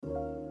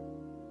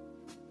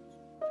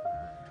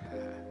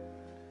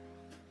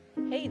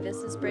Hey,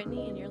 this is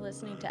Brittany, and you're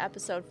listening to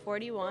episode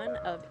 41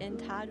 of In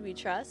Todd We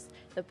Trust,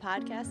 the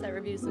podcast that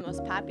reviews the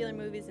most popular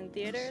movies in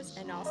theaters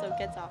and also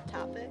gets off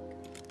topic.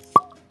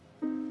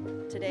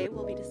 Today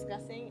we'll be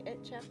discussing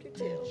It Chapter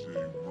 2.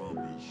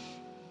 Rubbish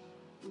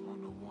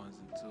on the ones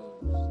and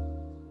twos.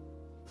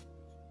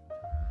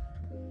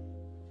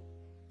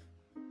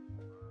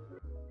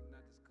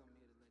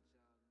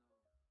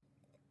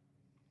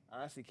 I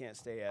honestly can't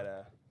stay at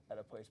a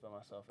place by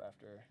myself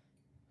after.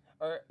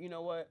 Or you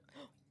know what?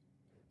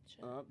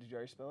 Did you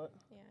already spell it?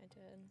 Yeah, I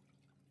did.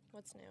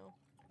 What's new?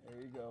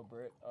 There you go,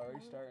 Britt. Already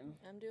starting.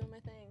 I'm doing my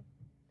thing.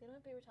 They don't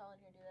have paper towel in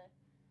here, do they?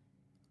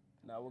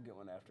 No, we'll get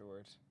one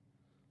afterwards.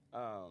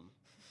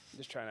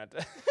 Just try not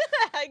to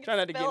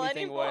Try get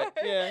anything wet.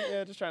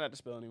 Yeah, just try not to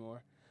spill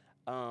anymore.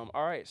 All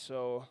right,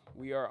 so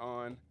we are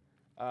on.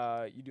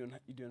 You doing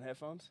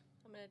headphones?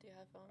 I'm gonna do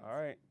headphones. All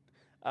right.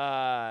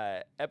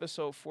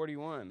 Episode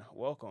 41.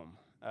 Welcome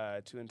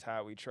to In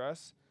Todd We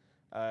Trust.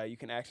 You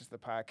can access the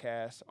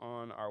podcast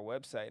on our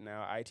website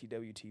now,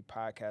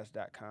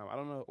 itwtpodcast.com. I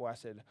don't know why I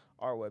said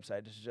our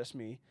website. This is just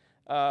me.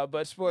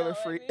 But spoiler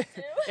free.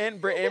 and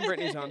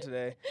Brittany's on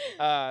today.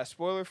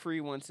 Spoiler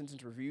free one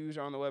sentence reviews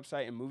are on the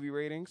website and movie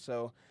ratings.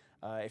 So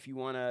if you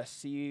want to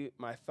see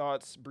my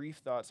brief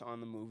thoughts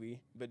on the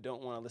movie, but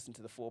don't want to listen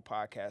to the full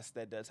podcast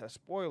that does have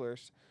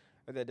spoilers,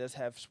 then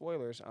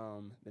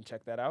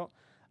check that out.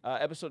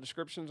 Episode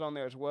descriptions on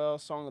there as well,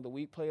 Song of the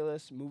Week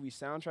playlist, movie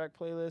soundtrack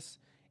playlist,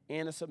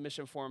 and a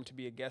submission form to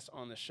be a guest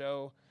on the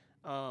show.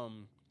 A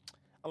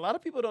lot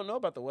of people don't know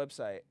about the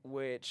website,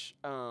 which,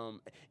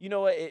 you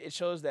know what, it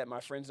shows that my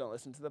friends don't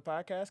listen to the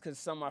podcast, because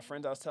some of my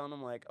friends, I was telling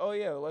them, like, oh,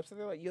 yeah, the website.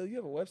 They're like, yo, you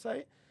have a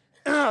website?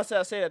 I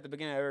say it at the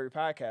beginning of every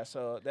podcast,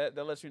 so that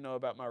lets me know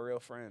about my real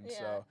friends.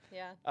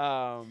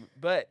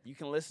 But you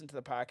can listen to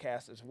the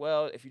podcast as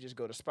well if you just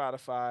go to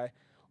Spotify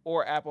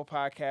or Apple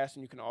Podcasts,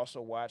 and you can also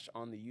watch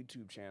on the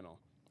YouTube channel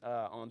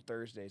on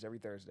Thursdays, every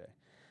Thursday.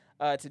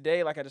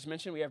 Today, like I just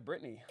mentioned, we have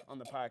Brittany on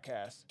the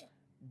podcast.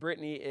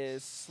 Brittany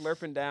is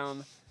slurping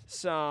down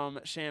some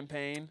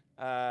champagne.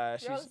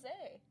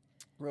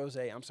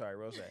 Rosé. I'm sorry,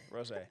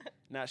 rosé,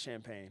 not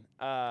champagne.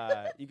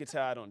 You can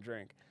tell I don't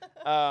drink.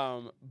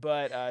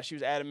 But she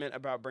was adamant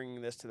about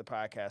bringing this to the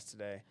podcast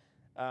today.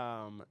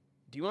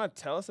 Do you want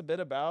to tell us a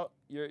bit about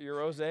your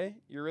rosé?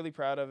 You're really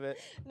proud of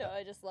it. No,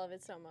 I just love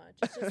it so much.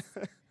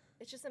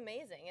 It's just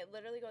amazing. It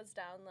literally goes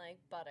down like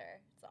butter.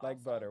 It's awesome.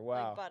 Like butter,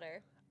 wow. Like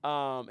butter.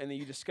 And then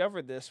you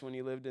discovered this when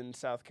you lived in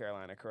South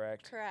Carolina,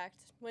 correct?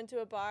 Correct. Went to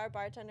a bar,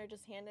 bartender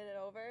just handed it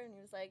over, and he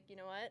was like, you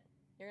know what?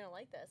 You're going to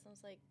like this. I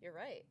was like, you're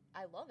right.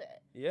 I love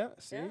it. Yeah,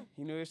 see? Yeah.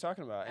 He knew what he was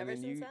talking about. Ever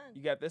and then since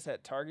you got this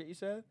at Target, you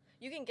said?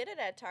 You can get it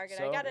at Target.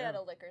 I got it at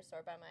a liquor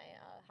store by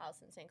my house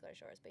in St. Clair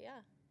Shores, but yeah.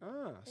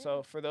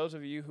 So for those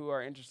of you who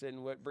are interested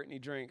in what Brittany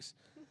drinks,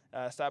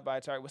 stop by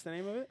Target. What's the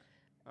name of it?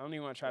 I don't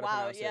even want to try to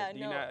pronounce it.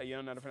 You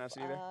don't know how to pronounce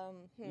it either?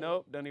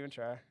 Nope, don't even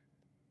try.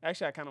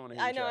 Actually, I kind of want to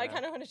hear you try. I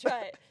kind of want to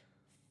try it.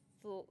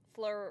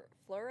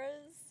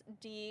 Flores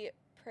de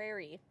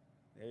Prairie.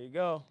 There you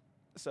go.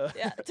 So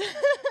yeah.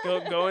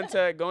 go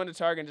into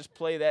Target and just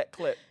play that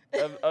clip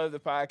of the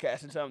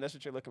podcast and tell them that's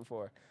what you're looking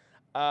for.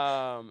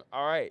 All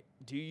right.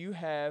 Do you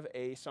have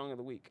a song of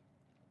the week?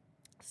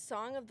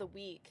 Song of the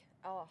week.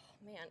 Oh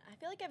man, I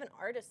feel like I have an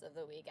artist of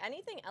the week.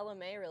 Anything Ella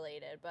Mai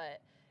related,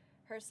 but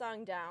her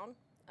song Down,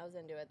 I was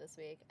into it this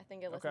week. I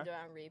think I listened to it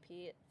on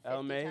repeat.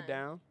 Ella Mai,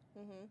 Down.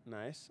 Mm-hmm.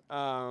 Nice.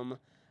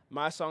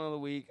 My song of the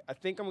week, I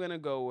think I'm gonna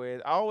go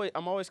with.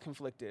 I'm always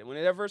conflicted.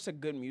 Whenever it's a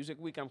good music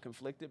week, I'm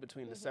conflicted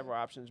between the several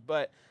options.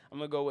 But I'm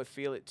gonna go with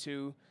 "Feel It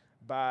Too"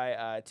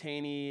 by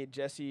Taney,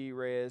 Jessie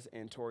Reyez,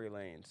 and Tory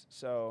Lanez.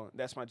 So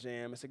that's my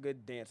jam. It's a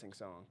good dancing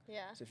song.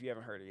 Yeah. So if you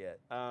haven't heard it yet,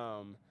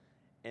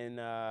 and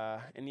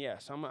yeah,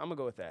 so I'm gonna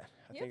go with that.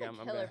 You have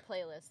a killer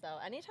playlist though.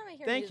 Anytime I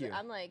hear music,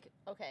 I'm like,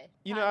 okay.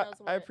 You know,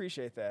 I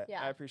appreciate that.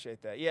 Yeah. I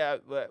appreciate that. Yeah,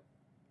 but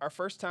our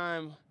first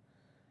time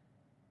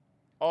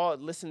all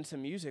listen to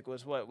music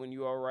was when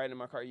you all were riding in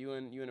my car, you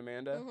and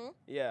Amanda. Mm-hmm.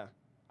 Yeah,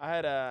 I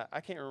had I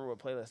can't remember what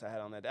playlist I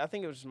had on that. I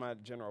think it was just my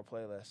general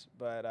playlist.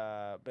 But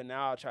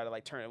now I'll try to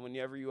like turn it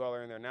whenever you all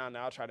are in there. Now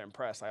I'll try to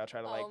impress. Like I'll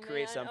try to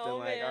create something all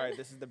right,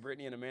 this is the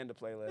Brittany and Amanda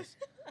playlist,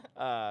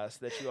 so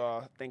that you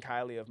all think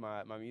highly of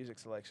my music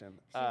selection.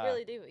 You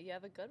really do. You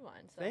have a good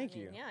one. So, thank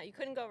you. Yeah, you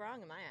couldn't go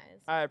wrong in my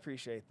eyes. I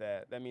appreciate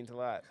that. That means a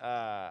lot.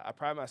 I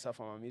pride myself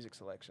on my music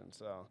selection.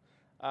 So.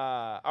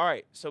 All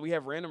right, so we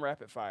have Random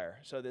Rapid Fire.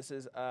 So this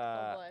is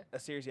a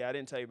series. Yeah, I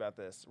didn't tell you about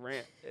this.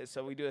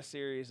 So we do a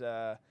series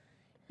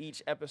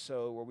each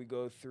episode where we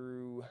go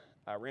through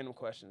random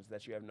questions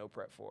that you have no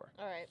prep for.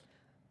 All right.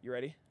 You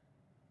ready?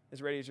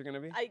 As ready as you're going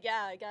to be? I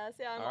guess.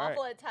 Yeah, I'm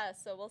awful at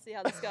tests, so we'll see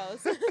how this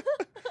goes.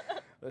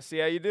 Let's see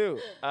how you do.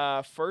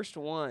 First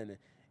one.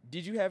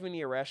 Did you have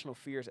any irrational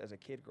fears as a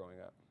kid growing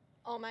up?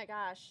 Oh, my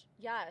gosh.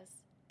 Yes.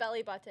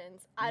 Belly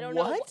buttons. I don't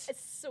know. I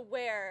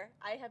swear.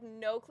 I have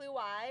no clue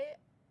why.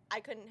 I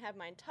couldn't have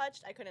mine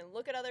touched. I couldn't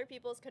look at other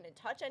people's, couldn't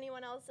touch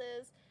anyone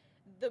else's.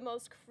 The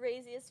most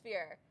craziest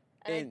fear.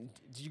 And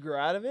did you grow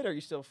out of it, or are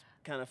you still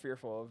kind of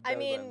fearful of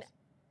belly buttons?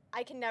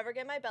 I can never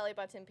get my belly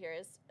button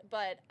pierced,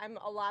 but I'm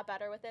a lot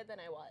better with it than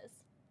I was.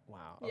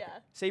 Wow. Okay. Yeah.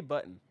 Say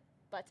button.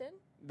 Button?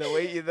 The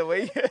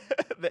way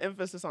the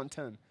emphasis on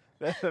ton.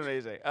 That's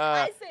amazing.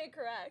 I say it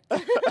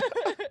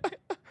correct.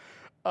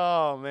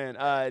 Oh man.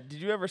 Did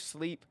you ever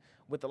sleep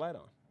with the light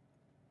on?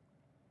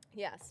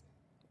 Yes.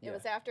 It Yeah.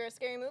 was after a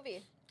scary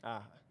movie.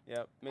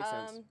 Yep. Makes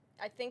sense.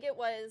 I think it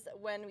was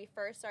when we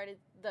first started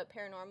the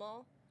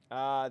paranormal.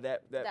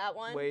 That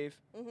one? wave.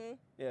 Mm-hmm.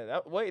 Yeah.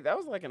 That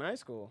was like in high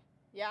school.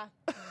 Yeah.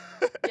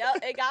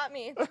 Yep, it got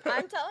me.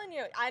 I'm telling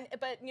you.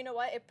 But you know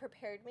what? It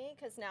prepared me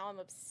because now I'm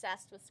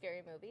obsessed with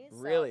scary movies. So,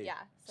 Really? Yeah.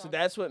 So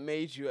that's what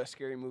made you a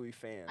scary movie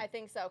fan. I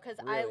think so because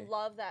Really? I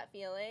love that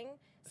feeling.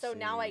 So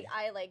now See.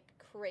 I like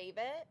crave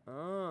it.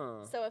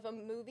 Oh. So if a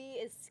movie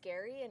is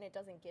scary and it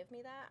doesn't give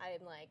me that,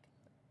 I'm like.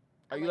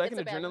 Are I'm you like it's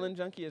an a bad adrenaline movie.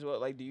 junkie as well?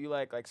 Like, do you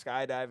like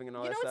skydiving and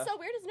all You know that what's stuff? so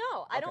weird is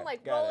no. I don't Okay,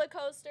 like got it. roller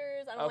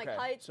coasters. I don't like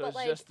heights. So but it's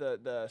like, just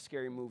the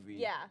scary movie.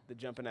 Yeah. The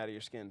jumping out of your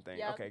skin thing.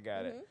 Yep. Okay,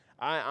 got it.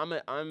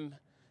 Mhm. I'm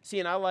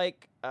seeing. I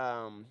like.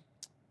 I'm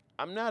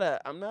not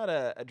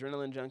a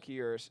adrenaline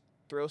junkie or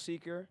thrill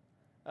seeker,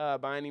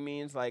 by any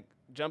means. Like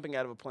jumping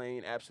out of a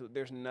plane, absolutely.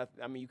 There's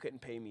nothing. I mean, you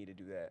couldn't pay me to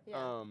do that.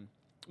 Yeah.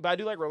 But I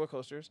do like roller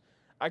coasters.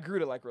 I grew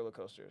to like roller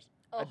coasters.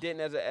 I Oh. didn't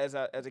as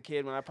a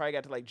kid. When I probably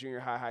got to like junior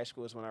high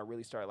school is when I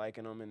really started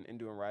liking them and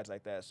doing rides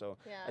like that. So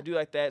Yeah. I do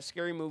like that.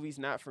 Scary movies,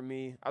 not for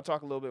me. I'll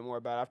talk a little bit more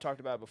about it. I've talked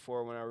about it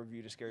before when I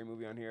reviewed a scary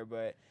movie on here.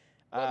 But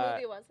What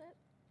movie was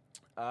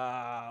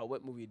it?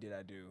 what movie did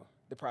I do?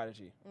 The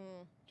Prodigy. Mm.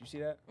 Did you see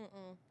that?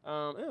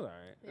 Mm-mm. It was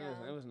alright.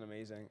 Yeah. It wasn't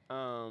amazing.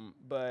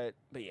 But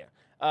yeah.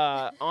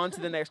 On to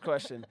the next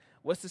question.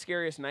 What's the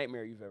scariest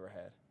nightmare you've ever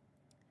had?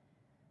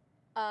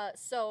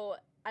 So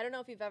I don't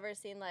know if you've ever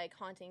seen like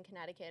Haunting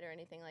Connecticut or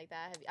anything like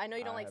that. I know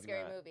you don't I like have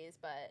scary not. movies,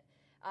 but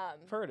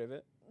I've heard of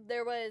it.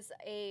 there was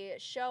a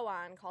show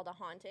on called A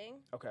Haunting,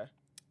 Okay.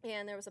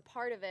 and there was a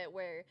part of it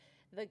where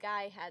the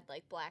guy had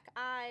like black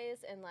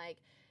eyes and like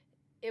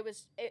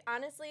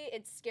honestly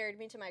it scared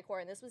me to my core,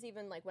 and this was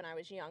even like when I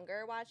was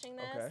younger watching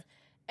this. Okay.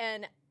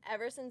 And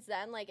ever since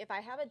then, like if I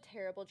have a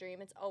terrible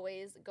dream, it's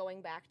always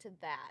going back to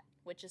that,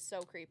 which is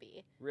so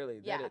creepy.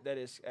 Really? Yeah. That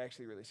is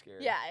actually really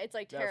scary. Yeah, it's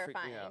like That'll freak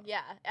me terrifying. out.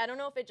 Yeah, I don't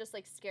know if it just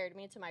like scared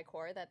me to my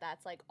core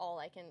that's like all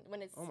I can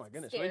when it's. Oh my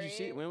goodness. Scary. When did you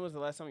see it? When was the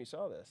last time you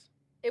saw this?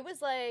 It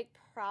was like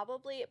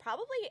probably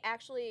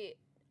actually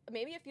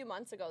maybe a few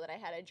months ago that I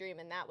had a dream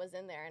and that was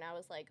in there, and I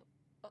was like,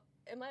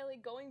 am I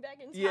like going back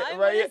in time? Yeah, What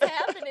right. is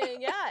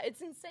happening? Yeah,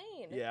 it's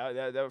insane. Yeah,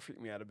 that would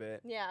freak me out a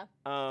bit. Yeah.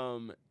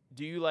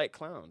 Do you like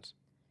clowns?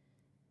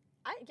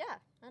 I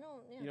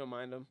don't. Yeah. You don't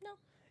mind them? No.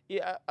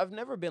 Yeah, I've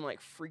never been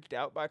like freaked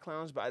out by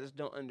clowns, but I just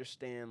don't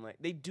understand. Like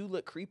they do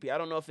look creepy. I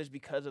don't know if it's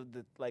because of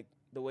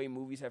the way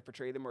movies have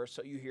portrayed them, or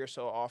so you hear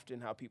so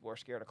often how people are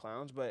scared of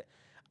clowns. But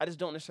I just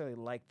don't necessarily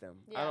like them.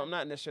 Yeah. I'm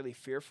not necessarily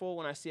fearful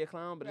when I see a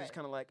clown, but it's Right.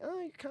 kind of like, oh,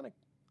 you're kind of.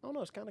 I don't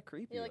know. It's kind of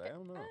creepy. You're like, I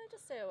don't know.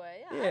 just stay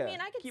away. Yeah. Yeah, I mean,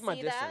 I could keep see my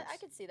that. distance. I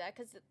could see that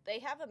because they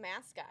have a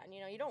mask on.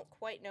 You know, you don't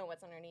quite know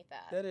what's underneath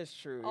that. That is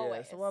true. Yeah,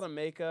 it's a lot Always. of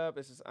makeup.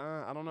 It's just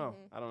I don't know.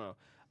 Mhm. I don't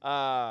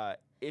know.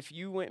 If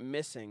you went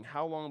missing,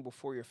 how long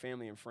before your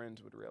family and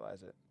friends would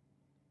realize it?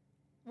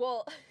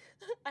 Well,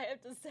 I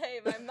have to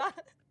say, my mom,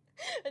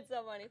 it's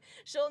so funny.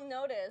 She'll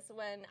notice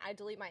when I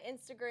delete my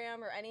Instagram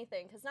or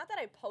anything, because not that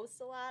I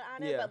post a lot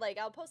on it, Yeah. but like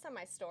I'll post on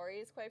my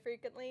stories quite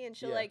frequently, and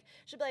she'll Yeah.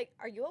 she'll be like,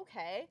 "Are you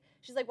okay?"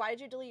 She's like, "Why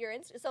did you delete your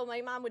Insta?" So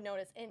my mom would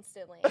notice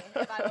instantly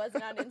if I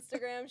wasn't on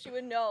Instagram. She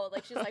would know.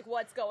 Like she's like,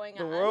 "What's going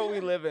The on?" world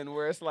we live in,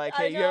 where it's like, I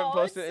hey, you haven't know,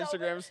 posted an it's so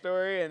Instagram bad.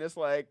 story, and it's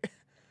like,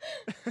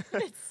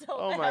 It's so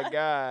oh my bad.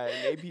 god,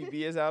 and APB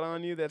is out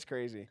on you. That's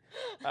crazy.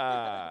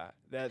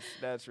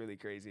 That's really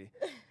crazy.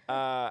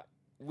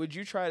 Would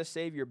you try to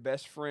save your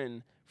best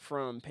friend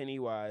from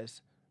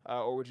Pennywise,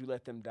 or would you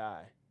let them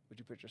die? Would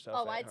you put yourself?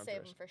 Oh, at I'd harm save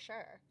first? them for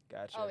sure.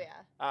 Gotcha. Oh yeah.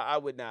 I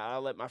would not.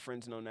 I'll let my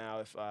friends know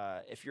now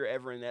if you're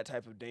ever in that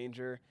type of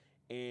danger,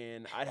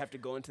 and I'd have to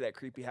go into that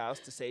creepy house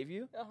to save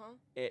you.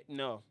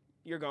 No,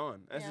 you're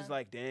gone. That's just Yeah.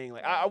 like dang.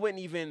 Like Yeah. I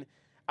wouldn't even.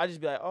 I'd just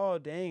be like, oh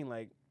dang,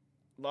 like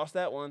lost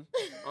that one.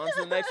 On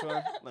to the next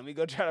one. Let me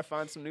go try to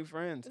find some new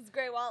friends. It's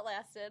great while it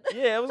lasted.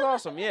 Yeah, it was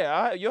awesome.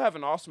 Yeah, you'll have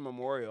an awesome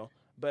memorial.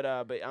 But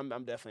I'm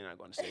definitely not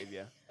going to save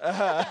you.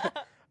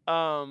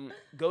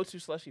 Go to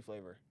slushy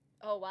flavor.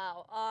 Oh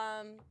wow.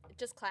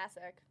 Just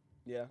classic.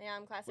 Yeah. Yeah,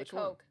 I'm classic. Which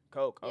one? Coke.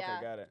 Coke. Okay, Yeah,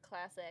 got it.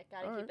 Classic.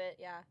 Gotta All keep it.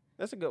 Yeah.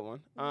 That's a good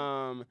one.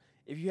 Mhm.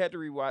 If you had to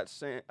rewatch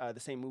the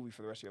same movie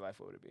for the rest of your life,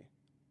 what would it be?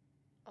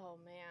 Oh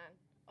man.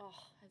 Oh,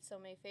 I have so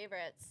many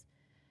favorites.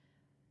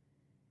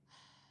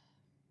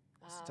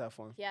 That's a tough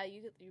one. Yeah,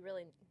 you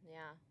really you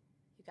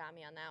got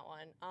me on that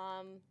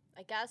one.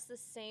 I guess the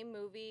same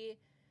movie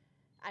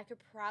I could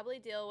probably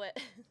deal with.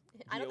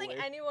 I don't think Deal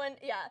with? anyone.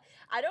 Yeah,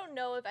 I don't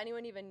know if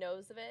anyone even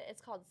knows of it.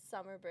 It's called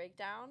Summer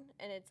Breakdown,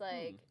 and it's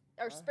like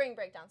or Spring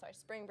Breakdown. Sorry,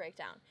 Spring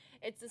Breakdown.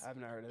 It's this. I've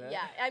not heard of that.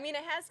 Yeah, I mean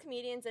it has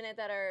comedians in it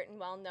that are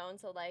well known.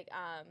 So like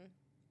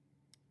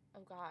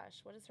oh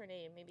gosh, what is her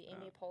name? Maybe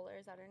Amy Poehler,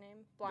 is that her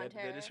name? Blonde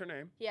hair. That is her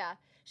name. Yeah,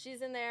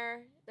 she's in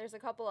there. There's a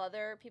couple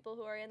other people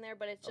who are in there,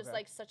 but it's just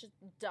like such a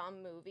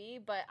dumb movie,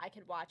 but I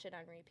could watch it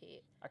on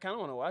repeat. I kind of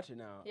want to watch it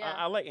now. Yeah.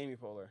 I like Amy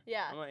Poehler.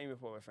 Yeah. I'm an Amy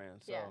Poehler fan.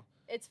 So. Yeah,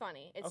 it's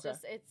funny. It's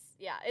just,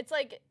 it's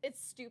like,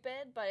 it's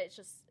stupid, but it's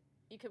just,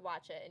 you could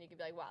watch it and you could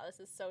be like, wow, this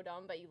is so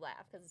dumb, but you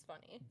laugh because it's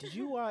funny. Did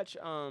you watch,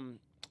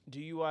 do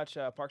you watch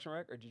Parks and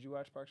Rec, or did you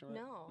watch Parks and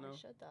Rec? No, I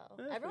should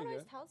though. Yeah, Everyone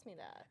always tells me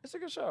that. It's a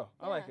good show.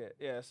 I like it.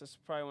 Yeah, it's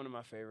probably one of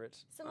my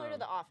favorites. Similar to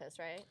The Office,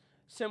 right?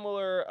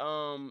 Similar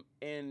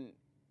in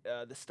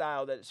the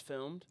style that it's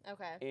filmed.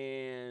 Okay.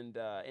 And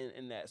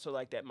in that, so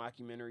like that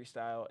mockumentary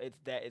style,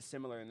 it's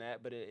similar in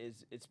that, but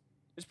it's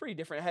pretty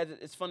different.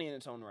 It's funny in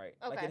its own right.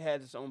 Okay. Like it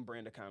has its own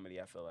brand of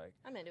comedy, I feel like.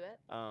 I'm into it.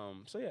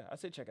 So yeah, I'd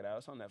say check it out.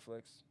 It's on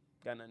Netflix.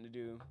 Got nothing to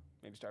do.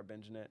 Maybe start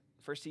binging it.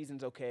 First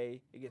season's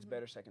okay. It gets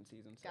better second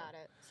season. So. Got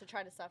it. So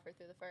try to suffer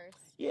through the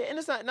first. Yeah, and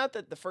it's not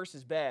that the first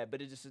is bad,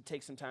 but it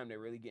takes some time to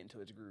really get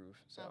into its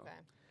groove. So. Okay.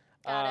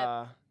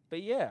 Got it.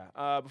 But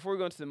yeah, before we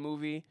go into the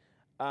movie,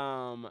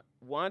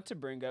 want to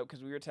bring up,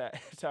 because we were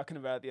talking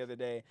about it the other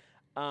day,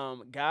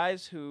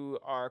 guys who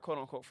are quote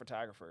unquote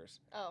photographers.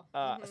 Oh.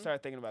 I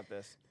started thinking about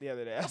this the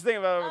other day. I was thinking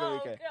about it over the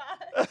weekend.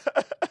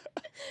 God.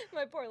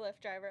 My poor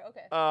Lyft driver.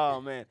 Okay.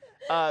 Oh man.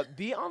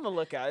 Be on the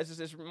lookout.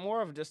 It's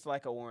more of just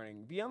like a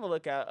warning. Be on the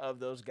lookout of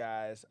those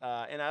guys.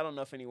 And I don't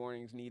know if any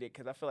warnings needed,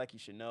 because I feel like you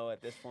should know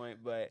at this point.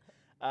 But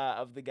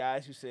of the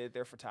guys who say that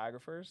they're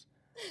photographers.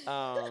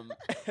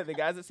 The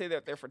guys that say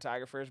that they're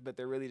photographers, but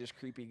they're really just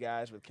creepy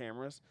guys with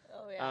cameras.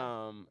 Oh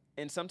yeah.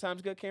 And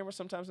sometimes good cameras,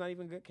 sometimes not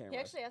even good cameras. He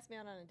actually asked me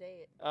out on a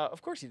date.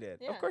 Of course he did.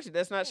 Yeah. Of course he did.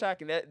 That's not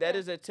shocking. That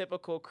is a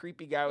typical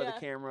creepy guy with a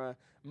camera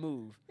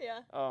move. Yeah.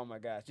 Oh my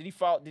gosh. Did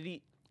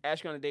he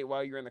ask you on a date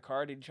while you were in the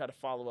car? Or did he try to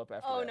follow up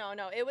after that? Oh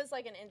no, it was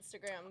like an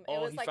Instagram. Oh,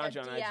 it was he like found a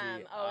you on DM.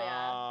 IG.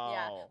 Oh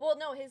yeah. Well,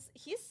 no, he's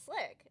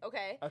slick.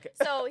 Okay. Okay.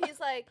 So he's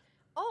like,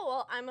 oh,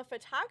 well, I'm a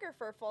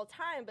photographer full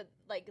time, but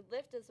like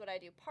Lyft is what I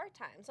do part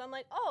time. So I'm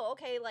like, oh,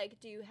 okay. Like,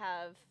 do you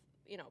have,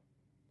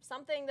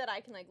 something that I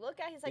can like look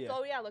at? He's like,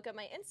 oh yeah, look at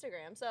my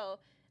Instagram. So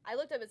I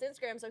looked up his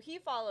Instagram. So he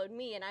followed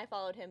me and I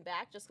followed him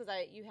back just because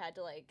you had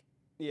to like,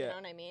 you know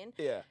what I mean?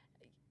 Yeah.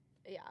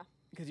 Yeah.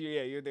 Because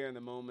you're there in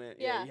the moment.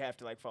 Yeah. You have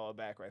to like follow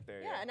back right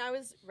there. Yeah. And I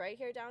was right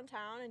here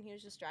downtown, and he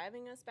was just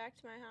driving us back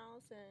to my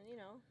house, and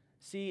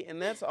See,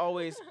 and that's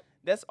always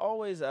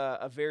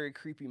a very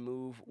creepy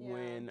move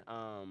when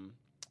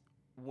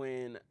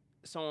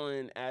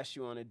someone asks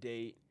you on a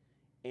date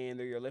and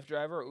they're your Lyft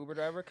driver or Uber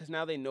driver, because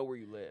now they know where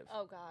you live.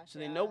 Oh gosh. So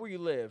they know where you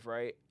live,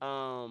 right?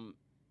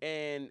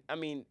 And I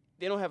mean,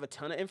 they don't have a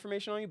ton of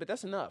information on you, but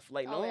that's enough.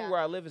 Like knowing where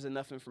I live is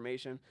enough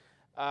information.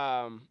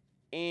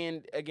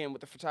 And again,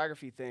 with the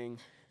photography thing,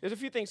 there's a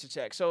few things to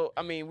check. So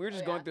I mean, we were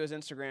just going through his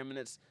Instagram, and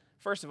it's,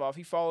 first of all, if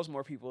he follows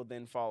more people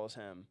than follows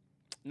him,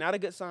 not a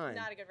good sign.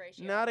 Not a good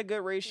ratio. Not a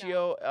good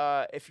ratio.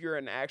 No. If you're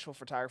an actual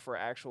photographer,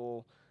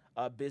 actual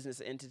business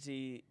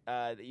entity,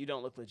 that you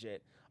don't look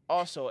legit.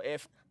 Also,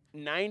 if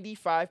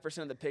 95%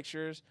 of the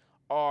pictures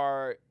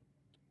are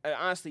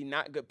honestly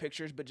not good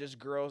pictures, but just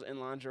girls in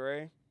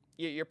lingerie,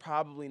 you're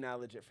probably not a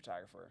legit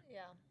photographer.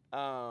 Yeah.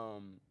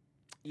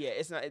 Yeah,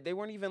 it's not. They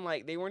weren't even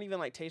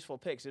like tasteful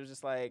pics. It was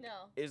just like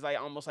it was like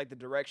almost like the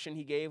direction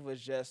he gave was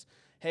just,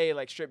 hey,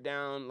 like strip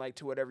down like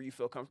to whatever you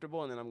feel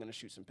comfortable, and then I'm gonna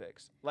shoot some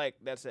pics. Like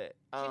that's it.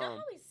 Do you know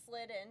how he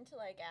slid into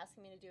like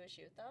asking me to do a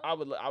shoot though? I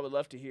would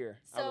love to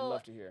hear. So I would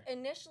love to hear.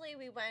 Initially,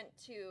 we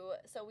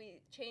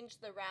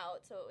changed the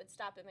route so it would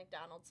stop at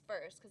McDonald's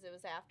first, because it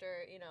was after,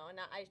 and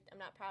I'm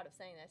not proud of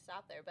saying that I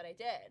stopped there, but I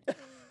did.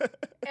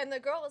 And the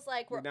girl was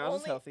like,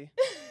 McDonald's is healthy.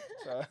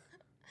 So.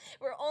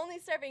 We're only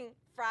serving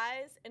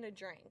fries and a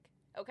drink,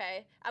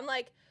 okay? I'm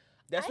like,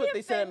 that's what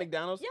they said at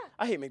McDonald's? Yeah.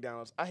 I hate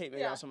McDonald's. I hate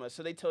McDonald's so much.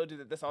 So they told you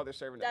that that's all they're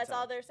serving at That's the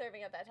time. all they're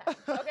serving at that time.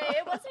 Okay,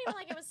 it wasn't even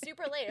like it was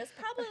super late. It was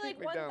probably like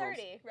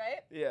 1:30,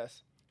 right?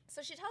 Yes.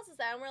 So she tells us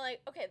that, and we're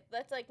like, okay,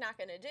 that's like not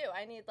gonna do.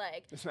 I need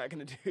like. It's not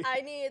gonna do.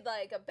 I need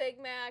like a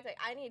Big Mac. Like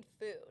I need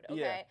food.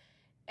 Okay.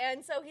 Yeah.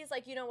 And so he's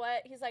like, you know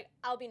what? He's like,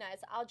 I'll be nice.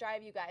 I'll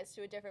drive you guys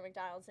to a different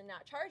McDonald's and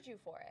not charge you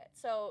for it.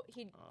 So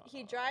he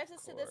drives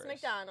us to this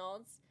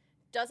McDonald's,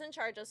 doesn't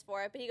charge us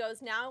for it, but he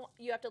goes, now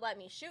you have to let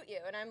me shoot you.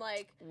 And I'm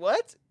like,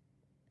 what?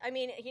 I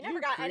mean, he never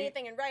got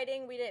anything in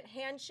writing. We didn't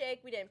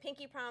handshake. We didn't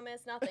pinky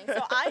promise, nothing.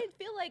 So I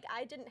feel like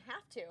I didn't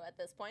have to at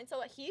this point.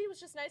 So he was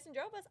just nice and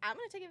drove us. I'm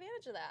going to take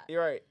advantage of that.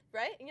 You're right.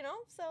 Right?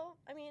 So,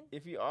 I mean.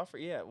 If you offer,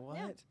 what?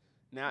 Yeah.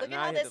 Now, look at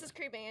how this is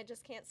creeping. It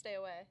just can't stay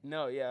away.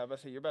 No, yeah, I was about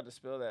to say, you're about to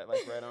spill that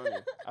like right on you.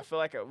 I feel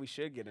like we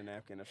should get a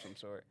napkin of some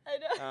sort. I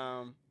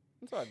know.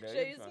 It's all good. Should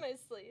I use my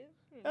sleeve?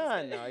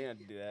 No, you don't have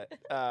to do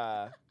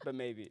that. But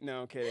maybe.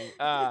 No, I'm kidding.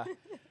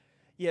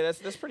 Yeah,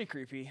 that's pretty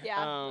creepy.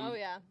 Yeah.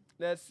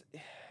 Yeah.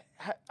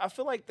 I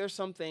feel like there's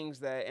some things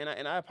that,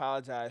 and I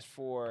apologize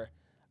for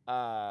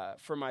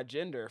my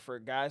gender, for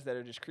guys that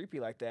are just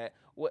creepy like that.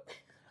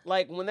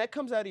 Like when that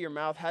comes out of your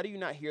mouth, how do you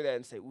not hear that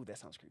and say, "Ooh, that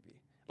sounds creepy"?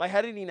 Like,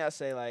 how did he not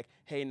say, like,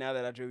 hey, now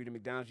that I drove you to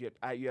McDonald's,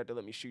 you have to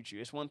let me shoot you.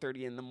 It's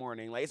 1:30 in the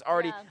morning. Like, it's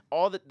already,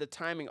 all the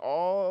timing,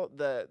 all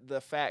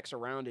the facts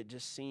around it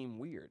just seem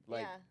weird.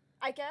 Like, yeah.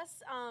 I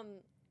guess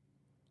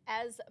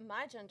as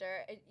my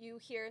gender, you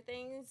hear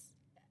things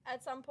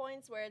at some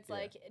points where it's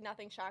like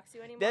nothing shocks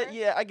you anymore.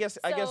 I guess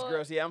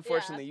girls,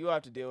 unfortunately, you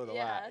have to deal with a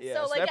lot. Yeah,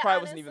 so like, that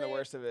probably wasn't even the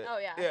worst of it. Oh,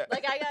 yeah.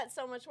 Like, I got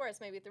so much worse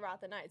maybe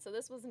throughout the night, so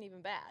this wasn't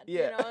even bad.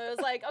 Yeah. You know, it was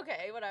like,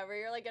 okay, whatever.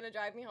 You're, like, going to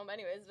drive me home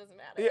anyways. It doesn't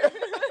matter. Yeah.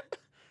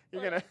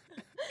 You're going to...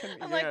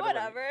 I'm like,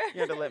 whatever. You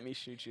have to let me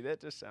shoot you.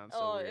 That just sounds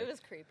so weird. Oh, it was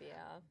creepy,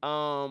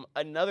 yeah.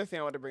 Another thing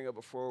I wanted to bring up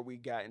before we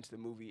got into the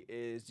movie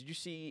is, did you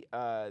see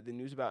the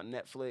news about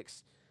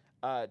Netflix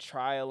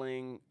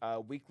trialing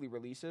weekly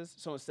releases?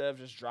 So instead of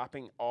just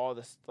dropping all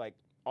the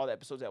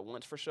episodes at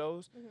once for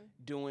shows,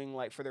 doing,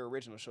 like, for their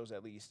original shows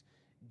at least,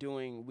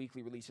 doing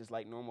weekly releases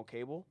like normal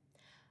cable.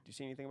 Do you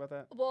see anything about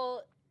that?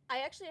 Well, I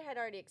actually had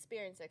already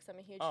experienced it because I'm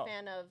a huge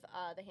fan of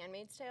The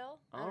Handmaid's Tale.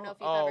 I don't know if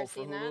you've ever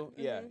seen Hulu?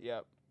 that. Yeah,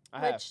 I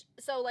have.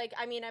 So, like,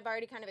 I mean, I've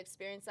already kind of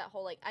experienced that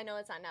whole, like, I know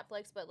it's on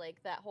Netflix, but,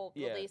 like, that whole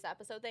release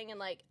episode thing, and,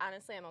 like,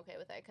 honestly, I'm okay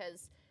with it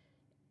because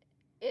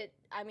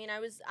I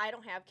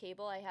don't have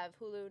cable. I have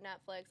Hulu,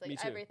 Netflix,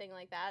 like, everything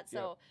like that.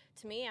 So,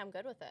 to me, I'm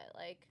good with it.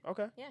 Like,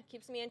 yeah,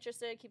 keeps me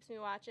interested, keeps me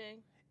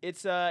watching.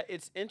 It's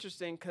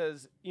interesting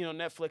because, you know,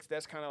 Netflix,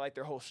 that's kind of like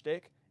their whole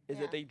shtick. Is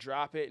that they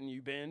drop it and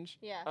you binge.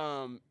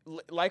 Yeah.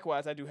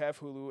 Likewise, I do have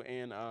Hulu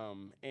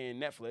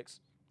and Netflix.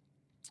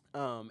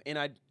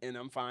 And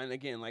I'm fine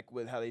again, like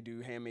with how they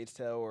do Handmaid's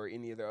Tale or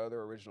any of their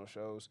other original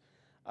shows,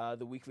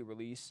 the weekly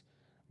release.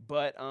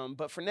 But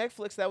for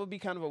Netflix, that would be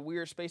kind of a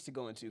weird space to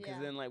go into because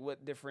then, like,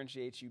 what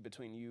differentiates you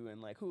between you and,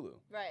 like, Hulu?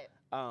 Right.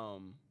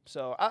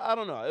 So I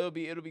don't know. It'll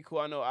be cool.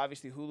 I know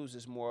obviously Hulu's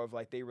is more of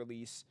like they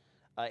release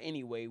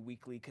anyway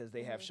weekly because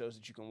they have shows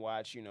that you can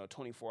watch,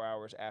 24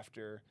 hours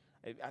after.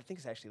 I think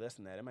it's actually less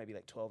than that. It might be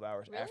like 12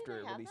 hours after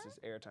it releases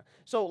airtime.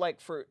 So, like,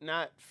 well,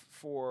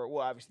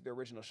 obviously the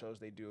original shows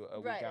they do a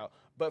week out,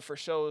 but for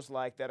shows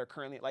like that are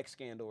currently like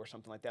Scandal or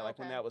something like that, like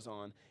when that was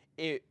on,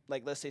 it,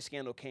 like, let's say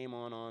Scandal came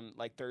on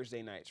like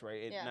Thursday nights,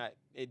 right?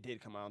 It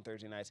did come out on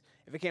Thursday nights.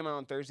 If it came out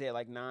on Thursday at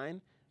like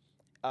 9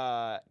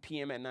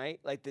 p.m. at night,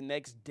 like the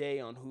next day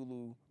on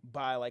Hulu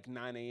by like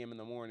 9 a.m. in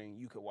the morning,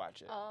 you could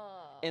watch it.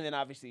 Oh. And then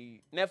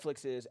obviously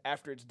Netflix is,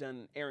 after it's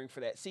done airing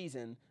for that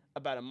season,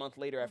 about a month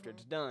later after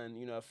it's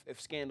done, if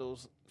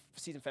Scandal's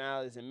season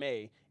finale is in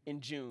May, in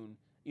June,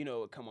 it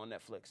would come on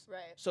Netflix.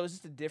 Right. So it's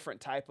just a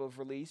different type of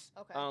release.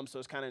 Okay. So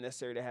it's kind of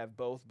necessary to have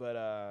both. But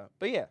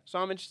yeah, so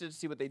I'm interested to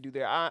see what they do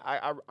there.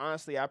 I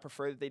honestly, I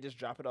prefer that they just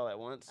drop it all at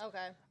once.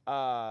 Okay.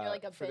 You're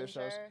like a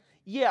binger?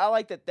 Yeah, I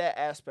like that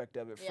aspect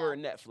of it for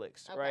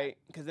Netflix, right?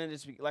 Because then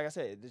like I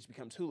said, it just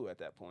becomes Hulu at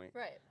that point.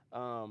 Right.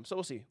 So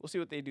we'll see. We'll see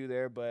what they do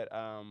there. But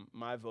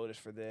my vote is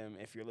for them.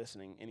 If you're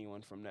listening,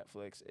 anyone from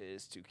Netflix,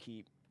 is to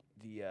keep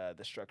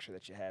the structure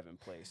that you have in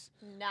place.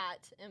 Not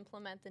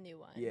implement the new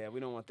one. Yeah, we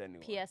don't want that new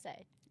one. PSA.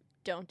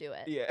 Don't do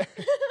it. Yeah.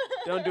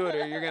 Don't do it,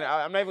 or you're gonna.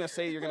 I'm not even gonna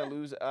say you're gonna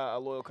lose a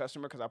loyal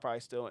customer because I'll probably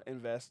still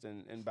invest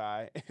and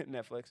buy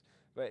Netflix.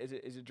 But is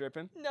it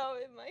dripping? No,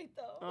 it might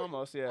though.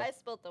 Almost, yeah. I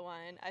spilt the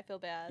wine. I feel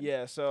bad.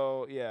 Yeah.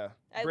 So yeah.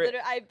 I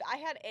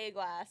had a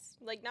glass,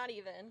 like not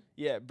even.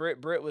 Yeah,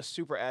 Britt was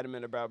super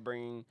adamant about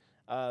bringing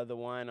the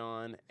wine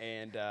on,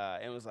 and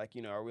was like,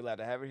 are we allowed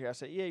to have it here? I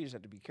said, yeah, you just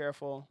have to be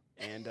careful.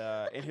 And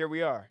here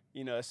we are.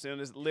 As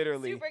soon as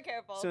super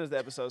careful. As soon as the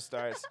episode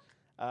starts.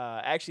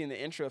 Actually, in the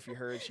intro, if you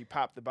heard, she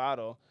popped the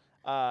bottle,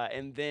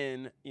 and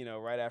then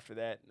right after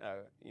that,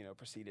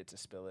 proceeded to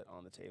spill it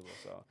on the table.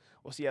 So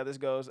we'll see how this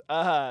goes.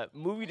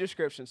 Movie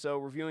description. So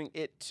reviewing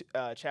it,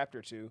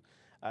 chapter 2,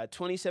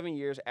 27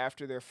 years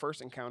after their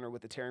first encounter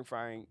with the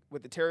terrifying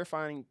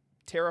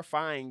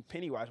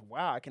Pennywise.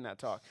 Wow, I cannot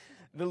talk.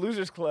 The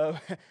Losers Club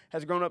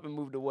has grown up and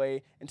moved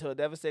away until a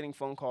devastating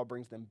phone call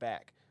brings them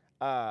back.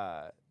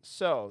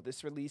 So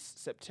this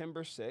released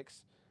September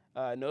 6th.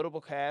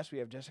 Notable cast, we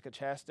have Jessica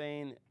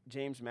Chastain,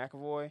 James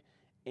McAvoy,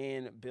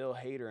 and Bill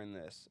Hader in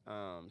this.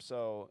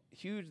 So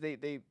huge.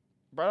 They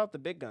brought out the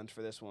big guns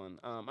for this one.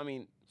 I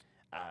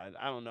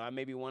don't know.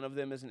 Maybe one of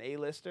them is an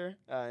A-lister,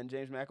 and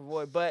James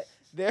McAvoy, but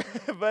they're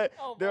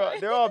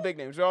all big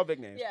names. They're all big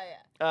names.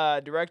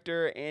 Yeah.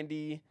 Director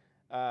Andy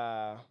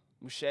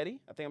Muschietti.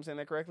 I think I'm saying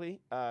that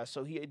correctly.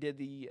 So he did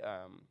the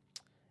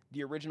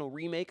original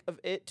remake of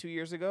It 2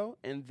 years ago,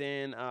 and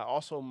then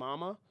also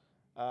Mama.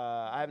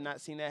 I have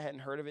not seen that,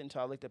 hadn't heard of it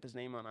until I looked up his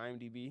name on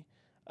IMDb.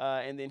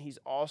 And then he's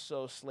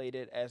also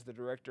slated as the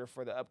director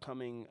for the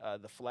upcoming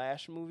The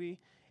Flash movie,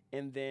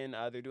 and then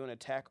they're doing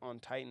Attack on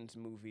Titans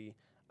movie.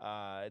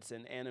 It's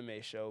an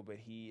anime show, but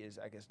he is,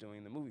 I guess,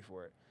 doing the movie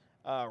for it.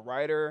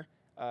 Writer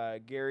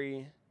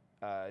Gary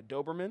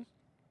Doberman,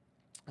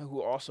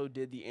 who also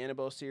did the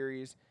Annabelle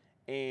series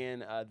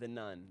and The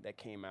Nun that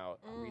came out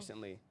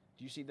recently.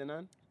 Do you see The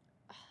Nun?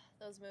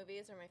 Those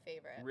movies are my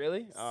favorite.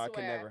 Really? Oh, I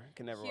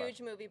can never Huge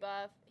watch. movie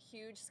buff,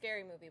 huge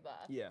scary movie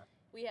buff. Yeah.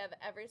 We have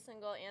every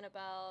single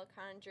Annabelle,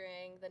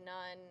 Conjuring, The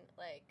Nun,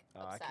 like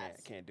obsessed.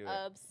 I can't do it.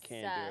 Obsessed.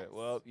 Can't do it.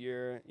 Well,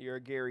 you're a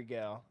Gary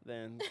gal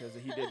then, because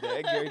he did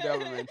that. Gary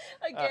Doberman.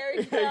 A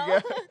Gary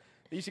gal.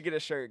 You should get a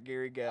shirt,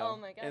 Gary Gal. Oh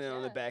my gosh, and then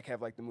on the yeah. back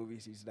have like the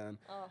movies he's done.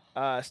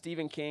 Oh.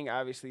 Stephen King,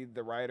 obviously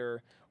the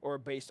writer, or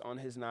based on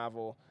his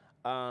novel.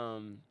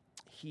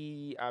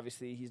 He's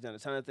done a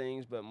ton of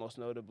things, but most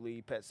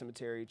notably Pet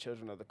Sematary,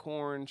 Children of the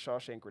Corn,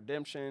 Shawshank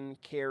Redemption,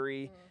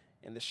 Carrie,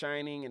 and The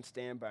Shining, and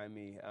Stand By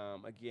Me.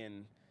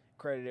 Again,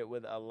 credited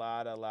with a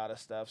lot of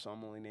stuff, so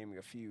I'm only naming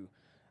a few.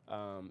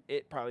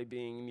 It probably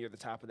being near the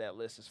top of that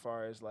list as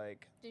far as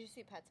like. Did you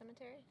see Pet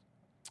Sematary?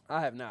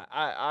 I have not.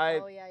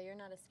 Oh yeah, you're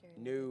not a scary.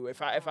 No,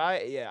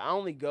 I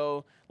only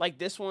go like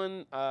this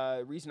one.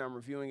 Reason I'm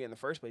reviewing it in the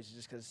first place is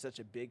just because it's such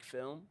a big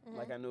film.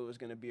 Like I knew it was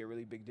going to be a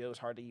really big deal. It's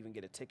hard to even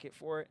get a ticket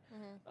for it.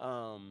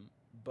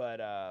 But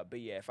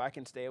yeah, if I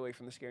can stay away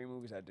from the scary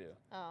movies, I do.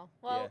 Oh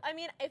well, Yeah. I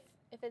mean,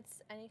 if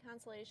it's any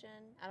consolation,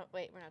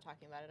 Wait, we're not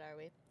talking about it, are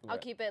we? What? I'll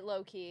keep it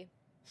low key.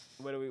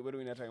 What are we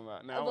not talking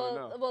about? Now I want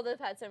to know. Well, the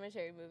Pet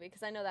Sematary movie,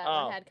 because I know that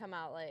one had come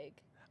out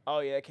like. Oh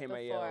yeah, it came out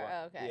before.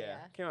 Yeah, Okay, yeah.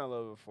 Came out a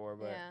little before,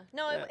 but yeah.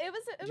 No, yeah. It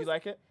was. Did you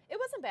like it? It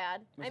wasn't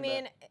bad. Wasn't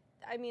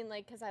I mean,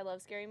 like, because I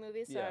love scary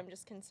movies, so Yeah. I'm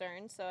just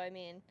concerned. So I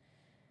mean,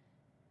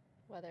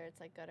 whether it's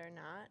like good or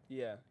not.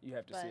 Yeah, you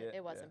have to But see it.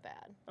 it wasn't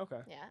bad. Okay.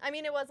 Yeah. I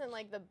mean, it wasn't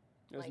like the.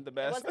 It wasn't the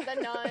best. It wasn't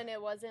The Nun.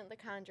 It wasn't The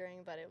Conjuring,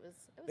 but it was.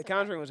 The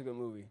Conjuring was a good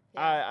movie.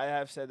 Yeah. I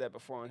have said that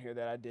before on here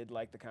that I did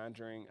like The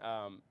Conjuring.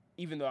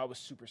 Even though I was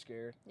super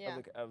scared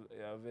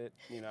of it,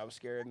 I was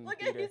scared in the Look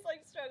theater. at he's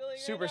like struggling.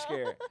 Super right now.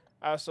 scared.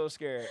 I was so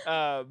scared.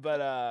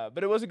 But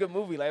it was a good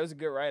movie. Like it was a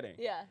good writing.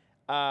 Yeah.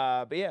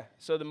 But yeah,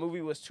 so the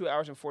movie was 2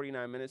 hours and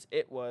 49 minutes.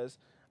 It was,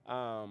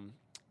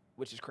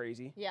 which is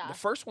crazy. Yeah. The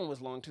first one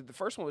was long too. The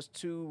first one was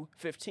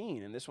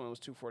 2:15, and this one was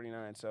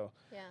 2:49. So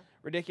Yeah.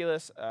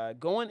 ridiculous.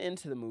 Going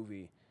into the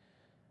movie,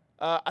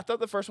 I thought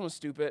the first one was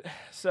stupid.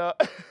 So,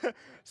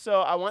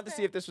 so I wanted to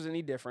see if this was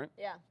any different.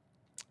 Yeah.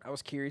 I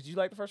was curious. Did you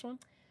like the first one?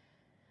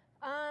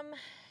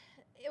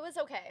 It was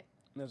okay.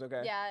 It was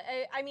okay.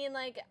 Yeah. I mean,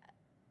 like,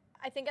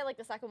 I think I like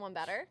the second one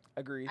better.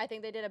 Agreed. I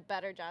think they did a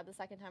better job the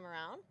second time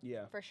around.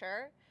 Yeah. For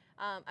sure.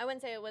 I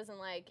wouldn't say it wasn't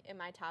like in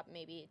my top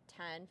maybe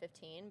 10,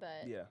 15,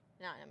 but Yeah.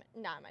 not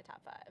in my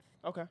top 5.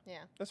 Okay.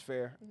 Yeah. That's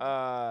fair.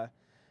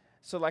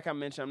 So like I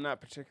mentioned, I'm not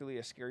particularly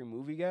a scary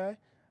movie guy.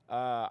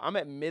 I'm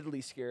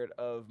admittedly scared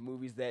of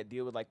movies that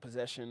deal with like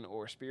possession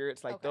or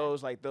spirits. Like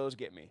Okay. those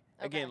get me.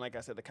 Okay. Again, like I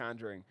said, The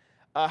Conjuring.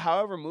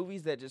 However,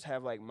 movies that just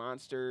have like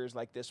monsters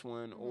like this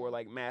one or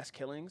like mass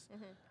killings,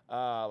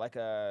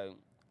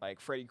 like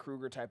Freddy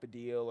Krueger type of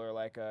deal or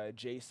like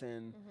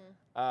Jason,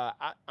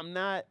 I'm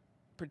not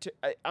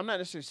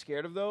necessarily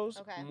scared of those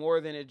Okay.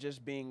 more than it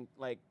just being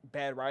like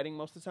bad writing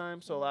most of the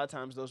time. So a lot of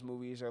times those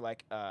movies are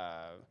like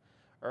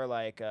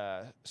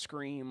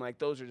Scream, like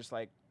those are just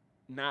like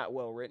not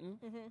well written.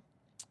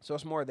 So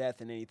it's more of that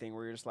than anything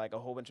where you're just like a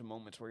whole bunch of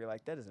moments where you're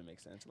like, that doesn't make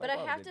sense. But Like,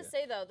 I why have would to they do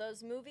say, though,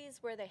 those movies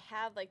where they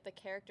have, like, the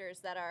characters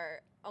that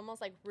are almost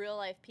like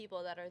real-life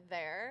people that are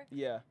there that?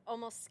 Yeah.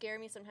 almost scare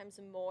me sometimes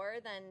more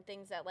than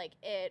things that, like,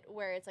 It,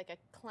 where it's, like, a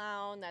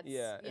clown that's,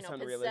 Yeah, you it's know,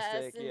 unrealistic,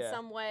 possessed in yeah.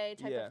 some way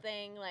type Yeah. of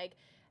thing. Like,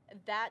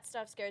 that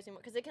stuff scares me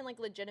more because it can, like,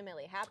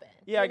 legitimately happen.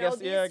 Yeah, you I know, guess-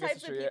 these yeah, I guess types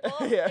it's of true, yeah.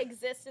 people Yeah.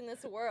 exist in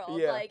this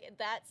world. Yeah. Like,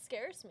 that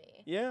scares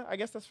me. Yeah, I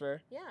guess that's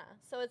fair. Yeah.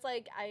 So it's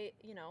like,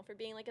 for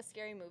being like a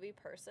scary movie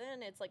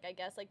person, it's like, I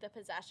guess like the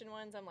possession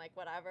ones, I'm like,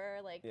 whatever.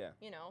 Like, Yeah.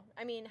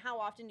 I mean, how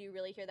often do you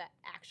really hear that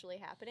actually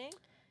happening?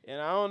 And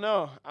I don't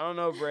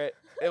know, Brett.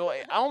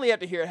 I only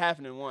have to hear it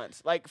happening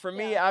once. Like for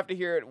me, Yeah. I have to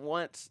hear it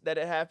once that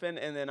it happened,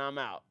 and then I'm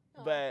out.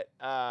 Oh. But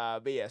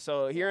yeah.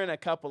 So hearing a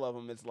couple of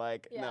them, it's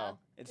like Yeah. no,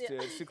 it's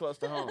Yeah. too close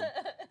to home.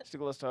 It's too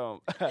close to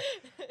home.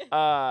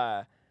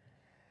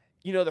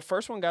 The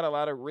first one got a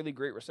lot of really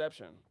great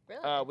reception.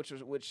 Really?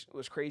 Which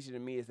was crazy to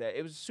me is that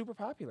it was super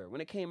popular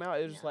when it came out.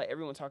 It was just Yeah. like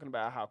everyone talking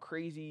about how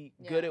crazy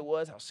good Yeah. it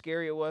was, how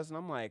scary it was, and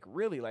I'm like,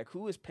 really, like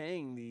who is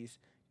paying these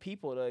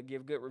people to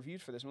give good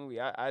reviews for this movie?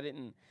 I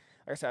didn't.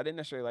 Like I said, I didn't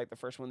necessarily like the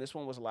first one. This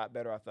one was a lot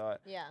better, I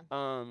thought. Yeah.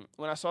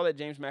 When I saw that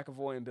James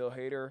McAvoy and Bill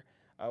Hader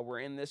were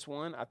in this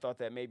one, I thought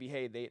that maybe,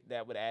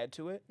 that would add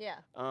to it. Yeah.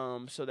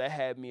 So that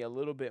had me a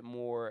little bit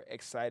more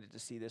excited to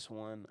see this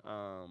one.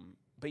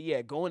 But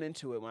yeah, going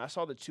into it, when I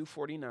saw the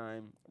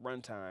 2:49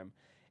 runtime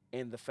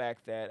and the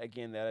fact that,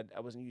 again, that I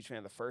wasn't a huge fan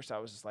of the first, I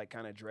was just like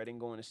kind of dreading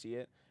going to see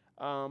it.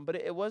 But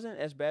it wasn't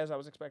as bad as I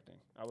was expecting.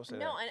 I will say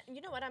No, that. and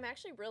you know what? I'm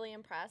actually really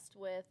impressed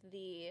with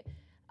the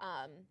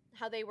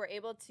how they were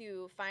able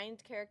to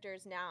find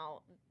characters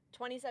now,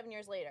 27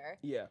 years later,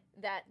 Yeah,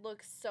 that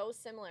look so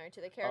similar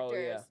to the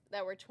characters yeah.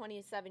 that were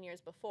 27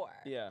 years before.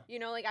 yeah.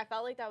 Like I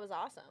felt like that was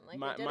awesome. Like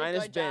they did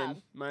Minus a good Ben.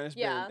 job. Minus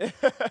Yeah.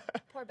 Ben.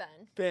 Poor Ben.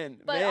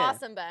 Ben. But man.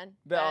 awesome Ben.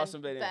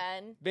 Awesome Ben,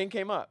 yeah. Ben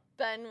came up.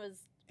 Ben was.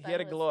 He Ben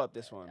had a was- glow up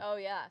this one. Oh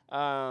yeah.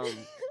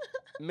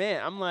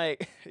 Man, I'm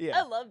like, I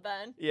yeah. love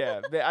Ben. Yeah,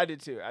 Ben, I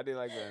did too. I did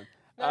like Ben.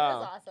 Ben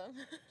was awesome.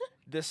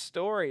 The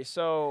story,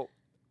 so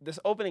this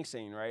opening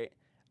scene, right?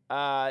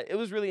 It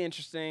was really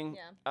interesting.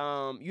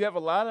 Yeah. You have a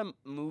lot of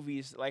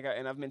movies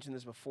and I've mentioned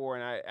this before,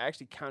 and I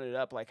actually counted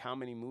up like how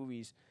many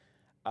movies.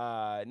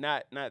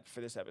 Not for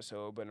this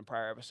episode, but in a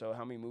prior episode,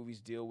 how many movies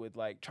deal with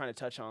like trying to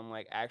touch on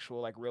like actual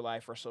like real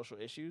life or social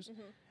issues.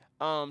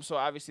 So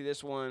obviously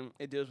this one,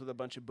 it deals with a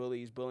bunch of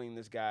bullies bullying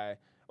this guy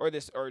or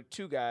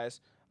two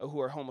guys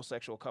who are a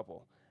homosexual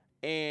couple,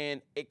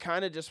 and it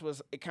kind of it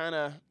was trying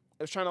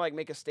to like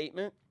make a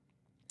statement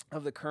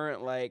of the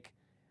current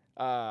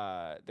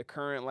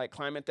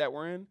climate that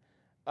we're in.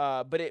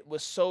 But it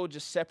was so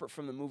just separate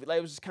from the movie. Like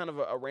it was just kind of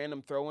a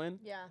random throw in.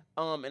 Yeah.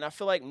 And I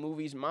feel like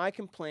my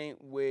complaint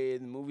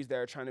with movies that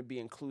are trying to be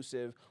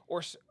inclusive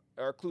or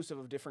inclusive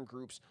of different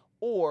groups,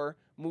 or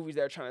movies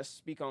that are trying to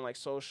speak on like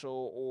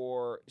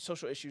social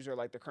issues or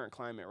like the current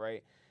climate,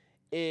 right,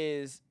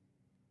 is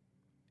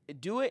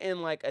do it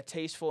in like a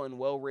tasteful and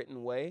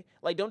well-written way.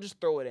 Like don't just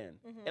throw it in.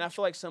 And I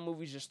feel like some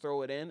movies just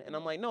throw it in, and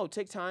I'm like, no,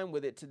 take time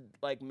with it to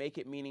like make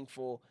it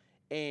meaningful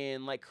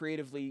and like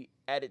creatively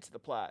add it to the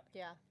plot.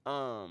 Yeah.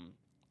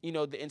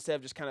 Instead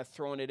of just kind of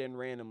throwing it in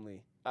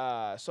randomly.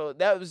 So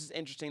that was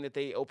interesting that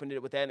they opened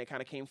it with that, and it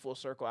kind of came full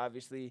circle,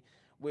 obviously,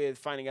 with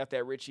finding out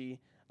that Richie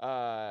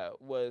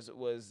was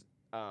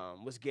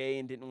gay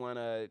and didn't want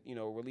to,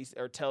 release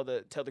or tell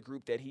the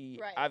group that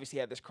he obviously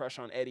had this crush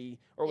on Eddie,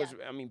 or was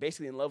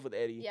basically in love with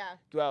Eddie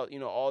throughout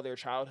all their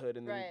childhood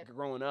and then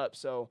growing up.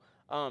 So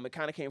it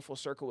kind of came full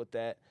circle with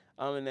that.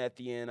 And at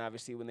the end,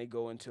 obviously, when they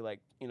go into like,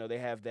 they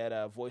have that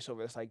voiceover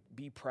that's like,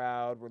 "Be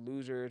proud, we're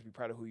losers. Be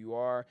proud of who you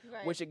are,"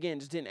 which again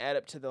just didn't add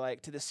up to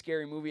the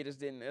scary movie. It just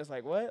didn't. It's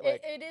like what?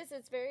 Like it is.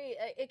 It's very.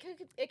 It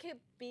could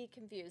be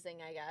confusing,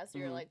 I guess.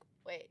 You're like,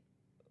 wait.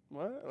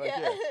 What? Like,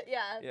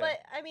 yeah. But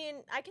I mean,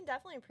 I can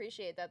definitely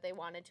appreciate that they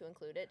wanted to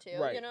include it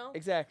too. Right.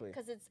 Exactly.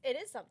 Because it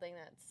is something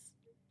that's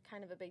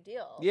kind of a big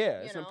deal.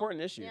 Yeah, it's an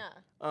important issue. Yeah.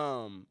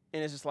 And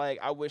it's just like,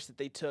 I wish that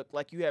they took,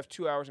 like, you have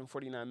 2 hours and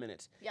 49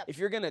 minutes. Yep. If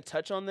you're going to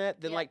touch on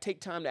that, then like take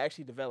time to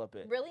actually develop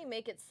it. Really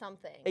make it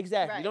something.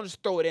 Exactly. You don't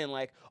just throw it in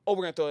like, oh,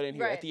 we're going to throw it in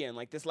here at the end.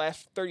 Like this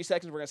last 30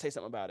 seconds, we're going to say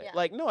something about it.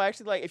 Like, no,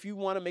 actually, like if you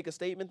want to make a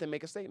statement, then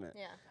make a statement.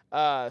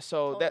 Yeah.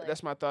 So totally.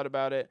 that's my thought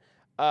about it.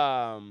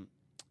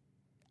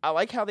 I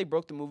like how they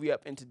broke the movie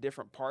up into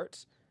different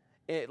parts.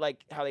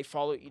 Like how they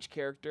follow each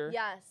character.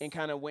 Yes. And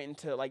kind of went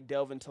into like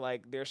delve into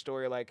like their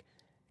story, like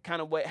kind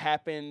of what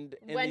happened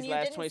in these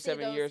last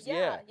 27 years.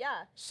 Yeah.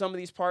 Some of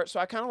these parts. So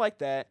I kind of like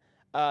that.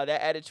 That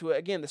added to it.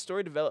 Again, the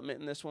story development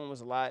in this one was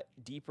a lot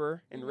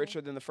deeper and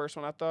richer than the first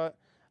one, I thought.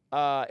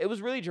 It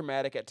was really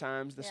dramatic at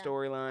times, the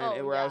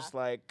storyline, where I was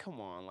like, come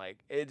on, like,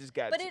 it just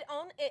got... But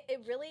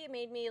it really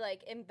made me,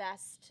 like,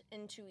 invest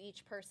into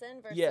each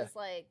person versus,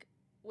 like,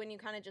 when you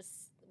kind of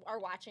just are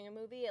watching a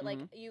movie, it, like,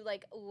 you,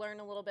 like, learn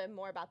a little bit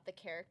more about the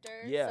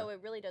character. Yeah. So it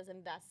really does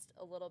invest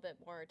a little bit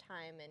more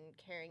time in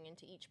caring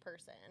into each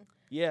person.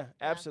 Yeah,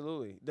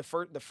 absolutely. The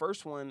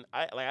first one,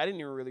 I didn't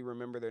even really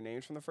remember their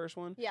names from the first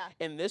one. Yeah.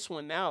 And this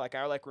one now, like,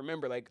 I, like,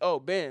 remember, like, oh,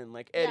 Ben,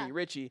 like, Eddie,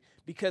 Richie,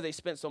 because they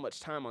spent so much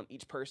time on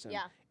each person.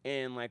 Yeah.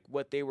 And, like,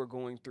 what they were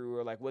going through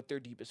or, like, what their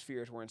deepest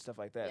fears were and stuff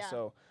like that. Yeah.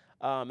 So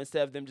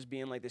instead of them just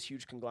being, like, this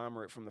huge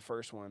conglomerate from the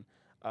first one,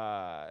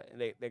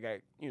 they got,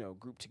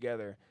 grouped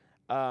together.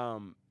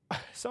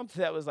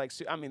 Something that was like,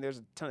 I mean, there's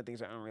a ton of things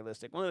that are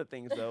unrealistic. One of the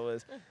things, though,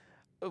 is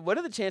what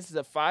are the chances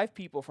of 5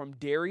 people from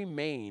Derry,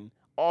 Maine,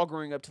 all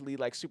growing up to lead,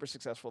 like, super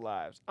successful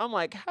lives? I'm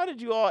like, how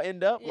did you all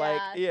end up,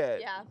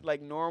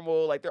 like,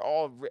 normal? Like, they're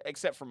all,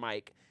 except for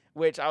Mike,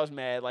 which I was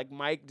mad. Like,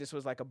 Mike just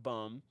was, like, a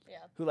bum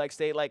who, like,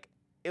 stayed, like,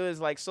 it was,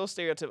 like, so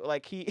stereotypical.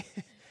 Like,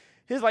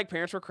 his, like,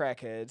 parents were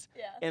crackheads,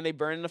 and they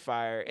burned in the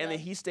fire, and then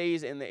he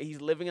stays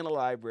he's living in a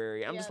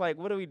library. I'm just like,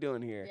 what are we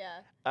doing here?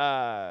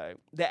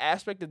 The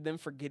aspect of them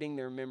forgetting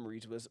their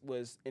memories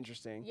was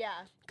interesting. Yeah,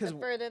 the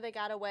further they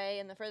got away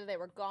and the further they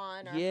were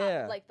gone,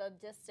 or like the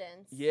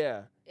distance.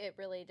 Yeah. It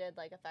really did,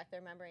 like, affect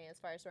their memory as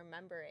far as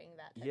remembering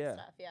that type of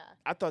stuff. Yeah.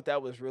 I thought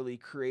that was really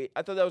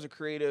I thought that was a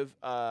creative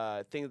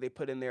thing that they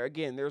put in there.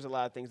 Again, there's a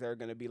lot of things that are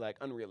going to be, like,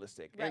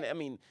 unrealistic. Right. And, I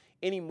mean,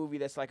 any movie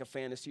that's, like, a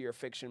fantasy or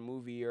fiction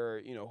movie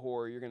or,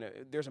 horror,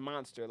 there's a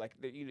monster. Like,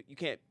 you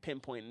can't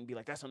pinpoint and be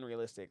like, that's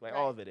unrealistic. Like,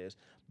 all of it is.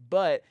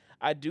 But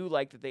I do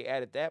like that they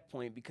added that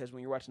point, because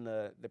when you're watching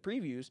the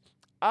previews,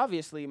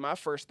 obviously my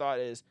first thought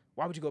is,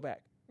 why would you go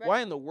back? Right.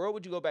 Why in the world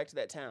would you go back to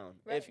that town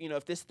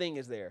if this thing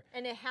is there?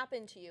 And it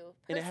happened to you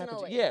personally. And it happened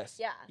to you. Yes.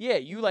 Yeah. Yeah,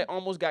 you like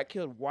almost got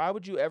killed. Why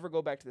would you ever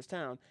go back to this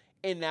town?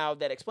 And now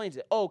that explains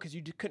it. Oh, because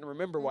you couldn't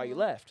remember why you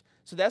left.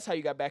 So that's how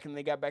you got back, and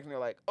they got back and they're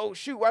like, oh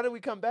shoot, why did we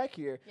come back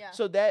here? Yeah.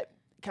 So that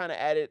kind of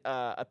added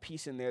a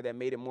piece in there that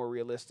made it more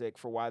realistic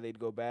for why they'd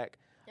go back.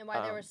 And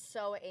why they were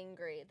so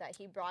angry that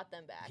he brought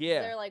them back.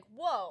 Yeah. They're like,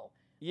 whoa.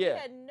 Yeah. We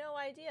had no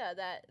idea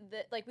that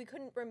like, we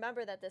couldn't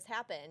remember that this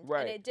happened.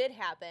 Right. And it did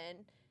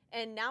happen.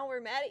 And now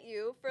we're mad at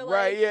you for,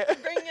 like,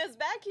 bringing us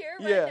back here.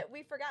 When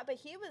we forgot. But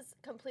he was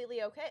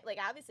completely okay. Like,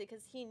 obviously,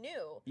 because he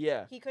knew.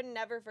 Yeah. He could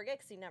never forget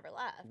because he never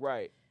left.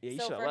 Right.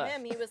 Yeah, so for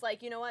him, he was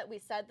like, you know what? We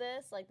said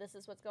this. Like, this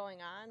is what's going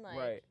on.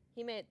 Like,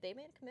 they made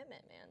a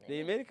commitment, man.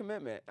 They made a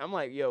commitment. I'm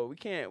like, yo,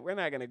 we're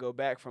not going to go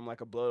back from, like,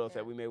 a blow-off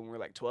that we made when we were,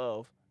 like,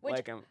 12. Which,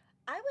 like,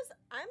 I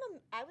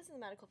was in the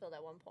medical field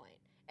at one point,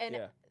 and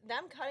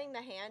them cutting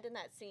the hand in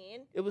that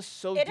scene, it was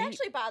so it deep.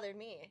 actually bothered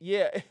me.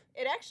 Yeah.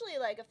 It actually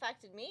like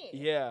affected me.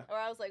 Yeah. Or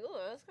I was like,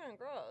 oh, that's kind of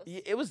gross. Yeah,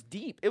 it was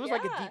deep. It was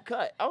like a deep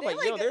cut. I was they,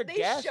 like, yo, they're they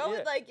gassed.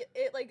 showed like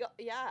it like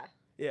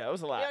Yeah, it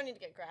was a lot. You don't need to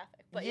get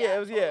graphic, but yeah, it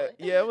was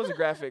totally. it was a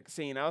graphic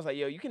scene. I was like,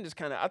 yo, you can just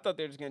kind of. I thought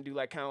they were just gonna do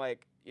like kind of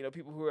like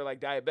people who are like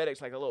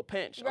diabetics, like a little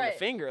pinch on the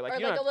finger, like or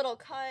you like a little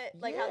cut,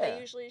 like how they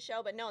usually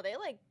show. But no, they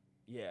like.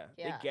 Yeah,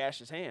 they gashed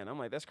his hand. I'm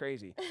like, that's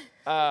crazy.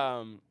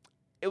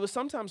 It was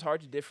sometimes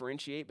hard to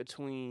differentiate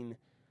between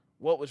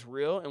what was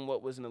real and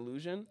what was an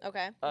illusion.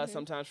 Okay.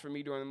 Sometimes for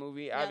me during the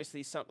movie,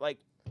 obviously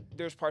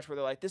there's parts where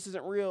they're like, this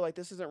isn't real,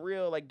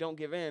 like don't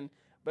give in.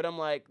 But I'm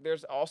like,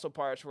 there's also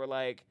parts where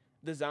like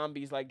the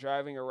zombies like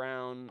driving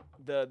around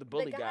the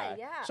bully guy.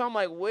 Yeah. So I'm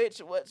like,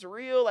 what's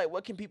real? Like,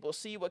 what can people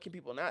see? What can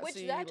people not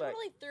see? Which that like,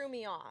 totally threw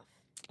me off.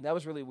 That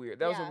was really weird.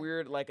 That was a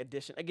weird like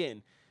addition.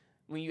 Again,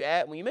 when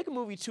you make a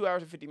movie 2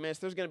 hours and 50 minutes,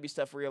 there's gonna be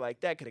stuff where you're like,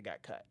 that could have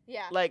got cut.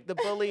 Yeah. Like the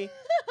bully.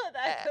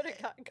 That could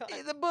have got cut.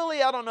 The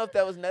bully, I don't know if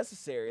that was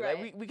necessary. Right.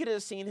 Like we could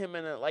have seen him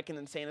in an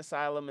insane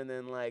asylum, and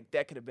then like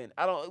that could have been.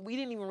 We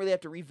didn't even really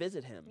have to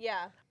revisit him.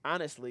 Yeah.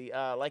 Honestly,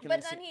 but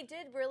then he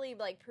did really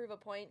like prove a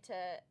point to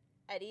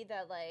Eddie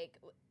that like,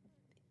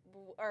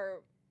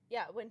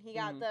 when he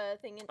got the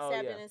thing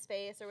stabbed in his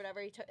face or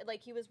whatever,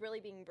 he was really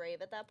being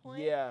brave at that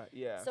point. Yeah,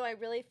 yeah. So I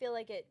really feel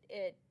like it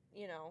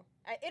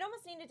it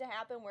almost needed to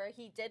happen where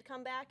he did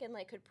come back and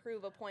like could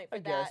prove a point for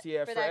that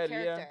Eddie,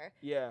 character.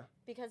 Yeah.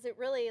 Because it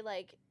really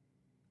like,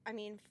 I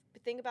mean,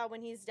 think about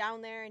when he's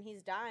down there and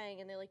he's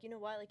dying, and they're like, you know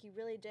what, like you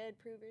really did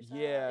prove yourself.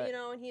 Yeah.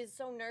 And he's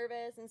so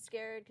nervous and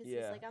scared because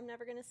he's like, I'm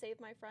never gonna save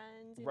my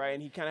friends. Right,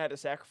 and he kind of had to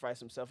sacrifice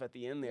himself at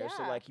the end there. Yeah.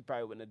 So like he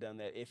probably wouldn't have done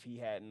that if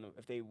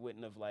they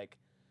wouldn't have like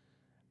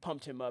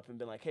pumped him up and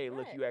been like, hey,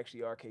 look, you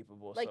actually are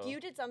capable. Like,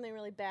 you did something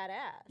really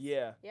badass.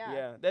 Yeah,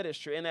 that is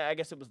true. And I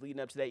guess it was leading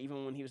up to that,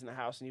 even when he was in the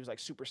house and he was, like,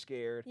 super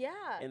scared. Yeah.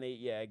 And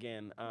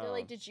again. They're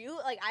like, did you,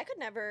 like, I could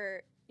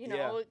never,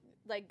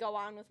 like, go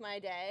on with my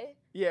day.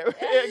 Yeah,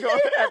 go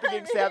after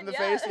getting stabbed in the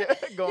face,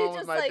 go on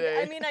with my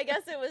day. I mean, I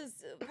guess it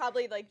was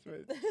probably, like,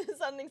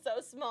 something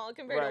so small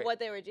compared to what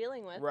they were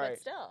dealing with,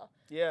 but still.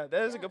 Yeah,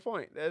 that is a good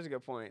point. That is a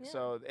good point. Yeah.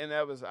 So, and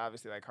that was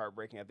obviously, like,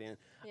 heartbreaking at the end.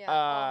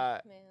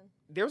 Yeah, man.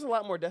 There was a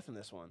lot more death in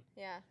this one.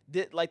 Yeah.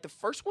 The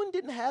first one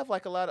didn't have,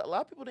 like, a lot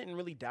of people didn't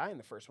really die in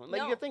the first one.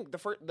 Like, you gotta think,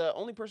 the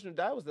only person who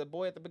died was the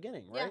boy at the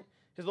beginning, right? Yeah.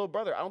 His little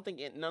brother. I don't think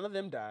none of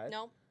them died.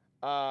 No.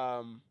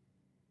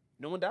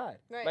 No one died.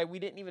 Right. Like, we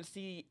didn't even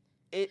see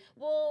it.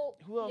 Well,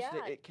 who else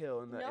did it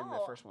kill in the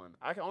first one?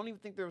 I don't even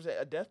think there was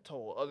a death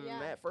toll other than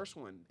that first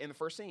one in the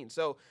first scene.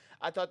 So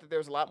I thought that there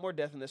was a lot more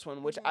death in this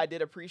one, which I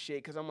did appreciate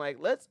because I'm like,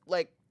 let's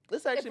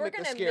actually make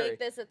this scary. If we're gonna make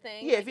this a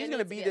thing, if he's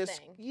gonna be this,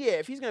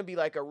 if he's gonna be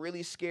like a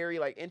really scary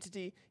like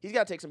entity, he's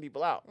gotta take some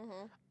people out.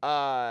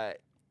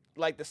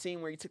 Like the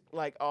scene where he took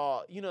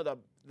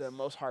the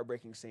most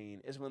heartbreaking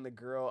scene is when the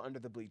girl under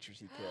the bleachers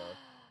he killed.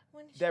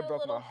 When she that had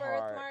broke a little my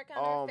heart. birthmark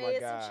on her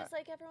face, and she's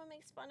like, everyone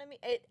makes fun of me.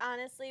 It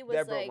honestly was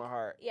that broke my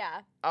heart.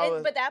 Yeah.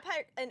 But that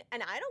part, and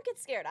I don't get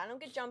scared. I don't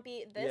get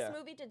jumpy. This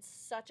movie did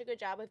such a good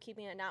job of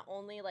keeping it not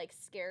only like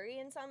scary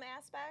in some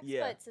aspects,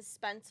 but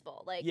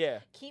suspenseful. Like,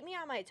 keep me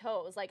on my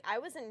toes. Like, I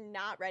was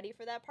not ready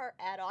for that part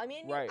at all. I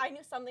mean, I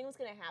knew something was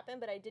gonna happen,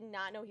 but I did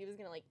not know he was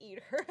gonna like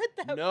eat her at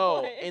that point.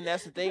 No, and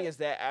that's the thing is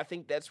that I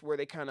think that's where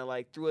they kind of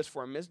like threw us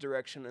for a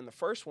misdirection in the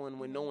first one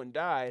when no one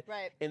died.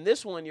 Right. In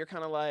this one, you're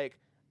kind of like,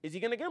 is he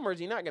going to get him or is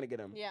he not going to get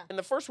him? Yeah. In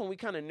the first one, we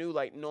kind of knew,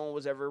 like, no one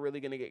was ever really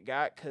going to get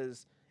got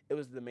because it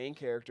was the main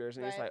characters.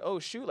 And it's like, oh,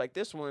 shoot, like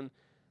this one,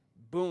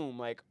 boom,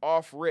 like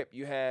off rip,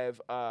 you have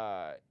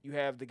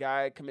the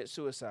guy commit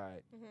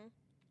suicide. Mm-hmm.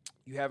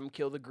 You have him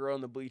kill the girl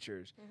in the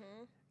bleachers.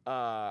 Mm-hmm.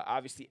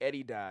 Obviously,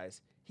 Eddie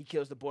dies. He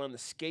kills the boy on the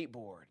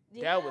skateboard.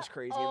 Yeah. That was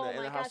crazy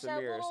in the House of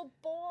Mirrors. Little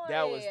boy.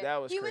 That was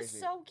crazy. He was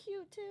so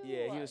cute, too.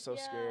 Yeah, he was so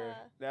scared.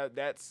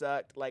 That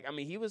sucked. Like, I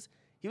mean, he was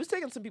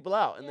taking some people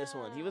out in this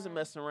one. He wasn't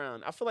messing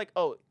around. I feel like,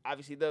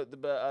 obviously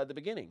the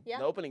beginning,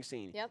 the opening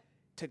scene,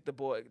 took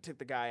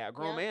the guy out,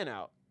 grown man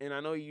out. And I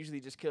know he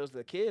usually just kills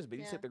the kids, but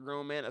he took the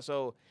grown man out.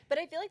 So, but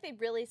I feel like they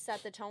really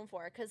set the tone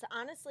for it because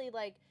honestly,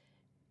 like,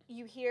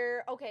 you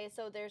hear, okay,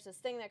 so there's this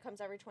thing that comes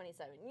every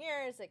 27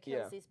 years that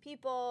kills these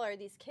people or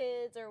these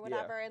kids or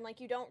whatever, and like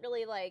you don't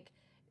really like.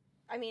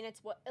 I mean,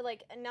 it's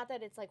not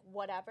that it's like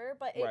whatever,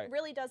 but it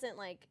really doesn't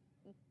like.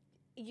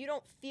 You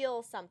don't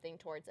feel something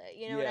towards it.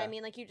 You know what I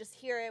mean? Like, you just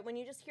hear it. When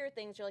you just hear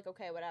things, you're like,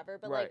 okay, whatever.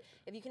 But, like,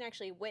 if you can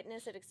actually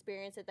witness it,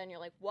 experience it, then you're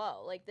like,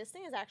 whoa, like, this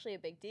thing is actually a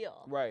big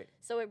deal. Right.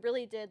 So it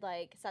really did,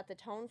 like, set the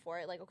tone for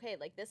it. Like, okay,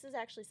 like, this is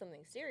actually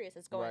something serious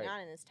that's going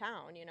on in this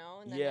town, you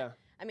know? And then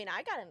I mean,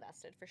 I got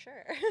invested for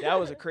sure. That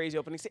was a crazy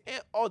opening scene.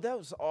 And, that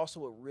was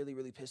also what really,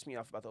 really pissed me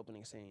off about the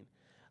opening scene.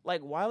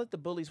 Like, why let the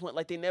bullies win?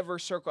 Like, they never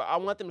circle. I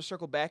want them to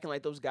circle back and,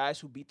 like, those guys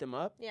who beat them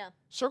up. Yeah.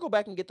 Circle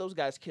back and get those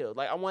guys killed.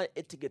 Like, I want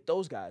it to get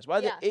those guys. Why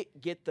did it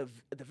get the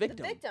victim?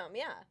 The victim,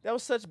 yeah. That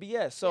was such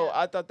BS. So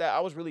I thought that I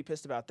was really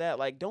pissed about that.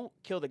 Like, don't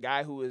kill the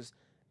guy who is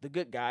the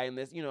good guy in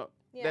this, you know.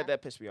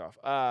 That pissed me off.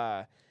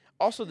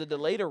 Also, the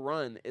delay to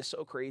run is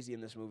so crazy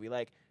in this movie.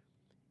 Like,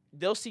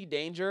 they'll see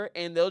danger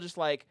and they'll just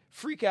like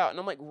freak out, and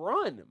I'm like,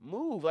 run,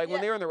 move. Like when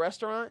Yeah. they were in the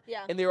restaurant,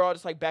 Yeah. and they were all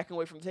just like backing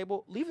away from the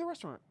table. Leave the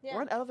restaurant. Yeah.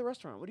 Run out of the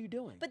restaurant. What are you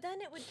doing? But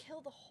then it would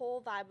kill the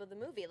whole vibe of the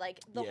movie. Like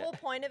the Yeah. whole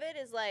point of it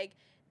is like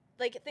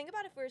think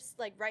about if we're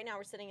like right now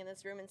we're sitting in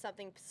this room and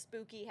something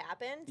spooky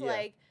happened. Yeah.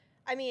 Like,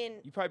 I mean,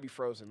 You'd probably be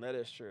frozen. That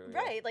is true. yeah.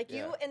 right? Like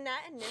Yeah. you in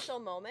that initial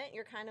moment,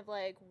 you're kind of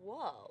like,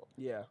 whoa,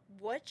 Yeah,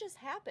 what just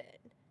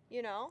happened?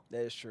 You know?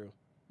 that is true.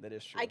 That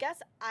is true. I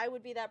guess I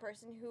would be that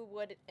person who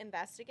would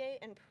investigate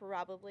and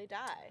probably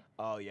die.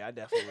 Oh yeah, I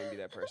definitely wouldn't be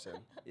that person.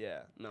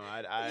 Yeah, no,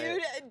 I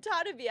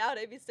Todd would be out.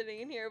 I'd be sitting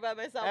in here by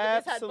myself with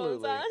his headphones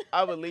absolutely. on.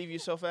 I would leave you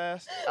so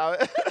fast.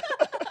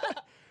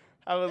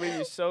 I would leave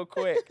you so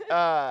quick.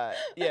 Yeah,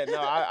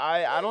 no,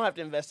 I don't have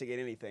to investigate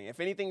anything. If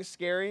anything's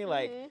scary,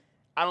 like Mhm.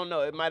 I don't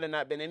know, it might have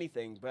not been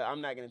anything, but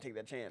I'm not gonna take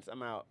that chance.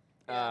 I'm out.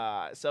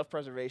 Yeah.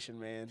 Self-preservation,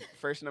 man.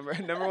 First number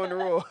one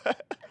rule.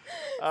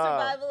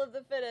 Survival of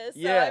the fittest.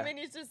 yeah. So I mean,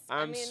 he's just.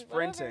 I'm whatever.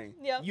 sprinting.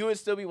 Yeah. You would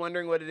still be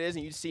wondering what it is,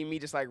 and you'd see me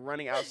just like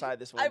running outside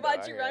this window. I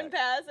watch you hear run that.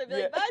 past. I'd be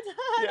Yeah. like, bye,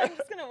 Todd. Yeah. I'm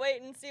just gonna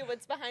wait and see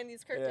what's behind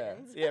these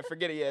curtains. Yeah,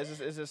 forget it. Yeah,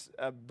 it's just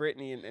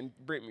Brittany and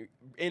Brittany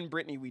in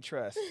Brittany we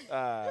trust.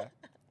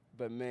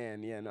 But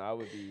man, yeah, no, I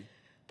would be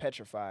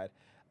petrified.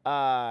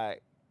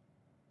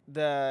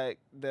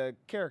 The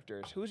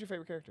characters. Who's your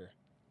favorite character?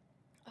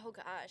 Oh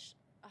gosh,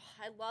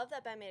 I love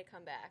that Ben made a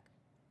comeback.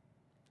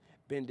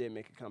 Ben did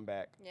make a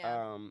comeback.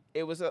 Yeah.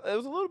 It was a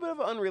little bit of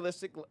an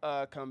unrealistic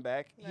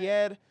comeback. He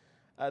Right.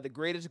 had the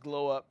greatest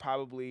glow up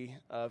probably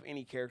of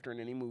any character in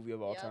any movie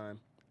of all Yep.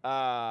 time.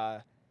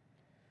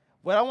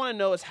 What I want to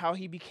know is how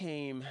he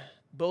became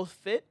both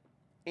fit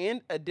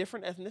and a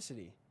different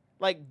ethnicity.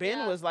 Like Ben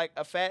Yeah. was like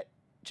a fat,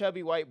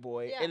 chubby white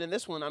boy, Yeah. and in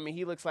this one, I mean,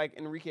 he looks like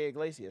Enrique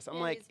Iglesias. I'm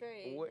Yeah, like, he's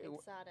very wh-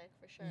 exotic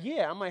for sure.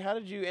 yeah, I'm like, how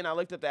did you? And I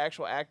looked up the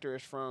actual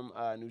actors from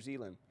New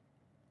Zealand.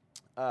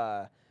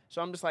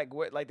 So I'm just like,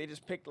 what? Like they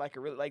just picked like a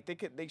really like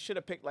they should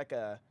have picked like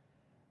a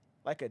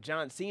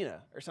John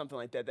Cena or something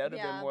like that. That would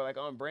have Yeah. been more like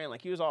on brand.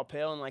 Like he was all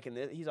pale and like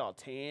he's all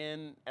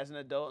tan as an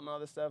adult and all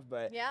this stuff.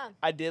 But Yeah.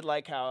 I did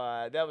like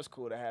how that was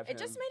cool to have him. It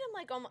just made him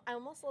like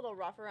almost a little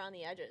rough around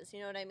the edges. You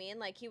know what I mean?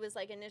 Like he was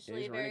like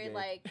initially he's a very renegade.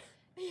 like.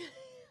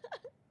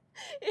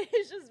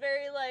 He's just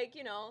very like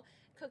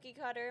cookie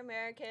cutter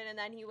American, and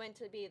then he went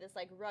to be this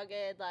like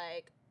rugged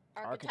like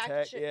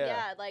architecture.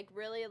 yeah. Like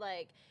really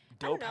like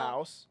Dope know.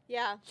 house.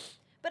 yeah.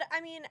 But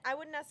I mean, I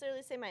wouldn't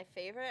necessarily say my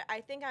favorite.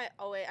 I think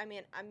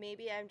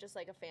maybe I'm just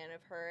like a fan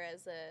of her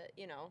as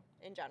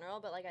in general.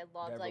 But like I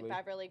loved like Beverly.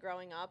 Beverly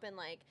growing up, and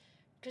like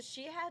because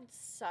she had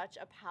such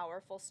a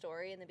powerful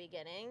story in the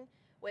beginning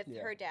with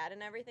Yeah. her dad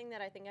and everything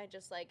that I think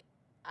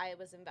I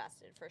was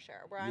invested for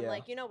sure. Where I'm Yeah.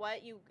 like, you know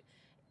what, you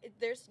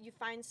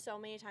find so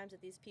many times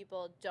that these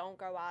people don't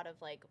grow out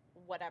of like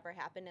whatever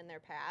happened in their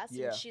past.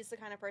 Yeah. And she's the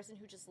kind of person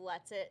who just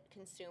lets it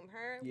consume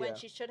her when Yeah.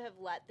 she should have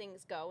let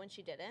things go and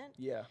she didn't.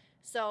 Yeah.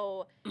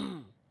 So,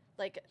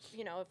 like,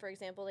 for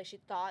example, like she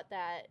thought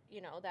that,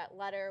 that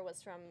letter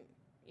was from,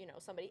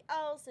 somebody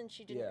else, and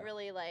she didn't Yeah.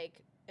 really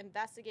like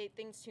investigate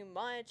things too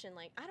much. And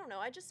like, I don't know,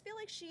 I just feel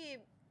like she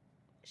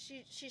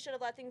should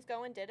have let things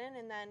go and didn't.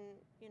 And then,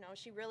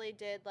 she really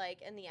did,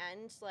 like, in the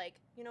end, like,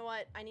 you know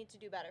what, I need to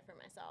do better for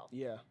myself.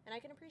 Yeah. And I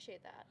can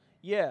appreciate that.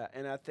 Yeah,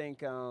 and I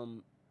think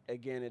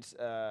again, it's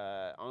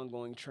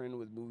ongoing trend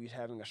with movies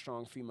having a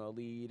strong female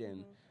lead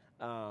and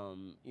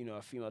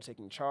a female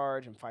taking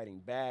charge and fighting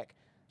back.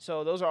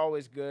 So those are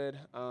always good.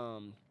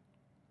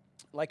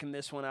 Like in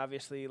this one,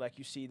 obviously, like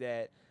you see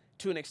that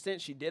to an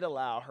extent she did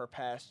allow her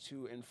past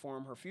to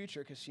inform her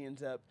future because she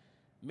ends up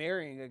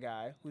marrying a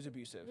guy who's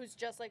abusive, Who's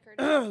just like her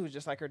dad. who's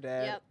just like her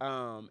dad.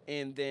 Yep.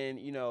 And then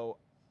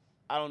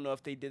I don't know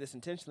if they did this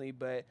intentionally,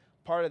 but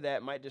part of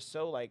that might just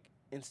like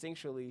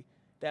instinctually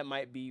that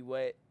might be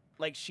what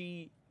like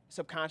she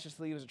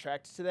subconsciously was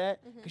attracted to that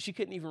because she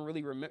couldn't even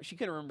really remember. She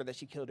couldn't remember that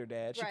she killed her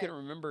dad. She Right. couldn't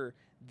remember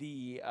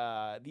the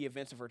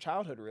events of her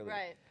childhood really.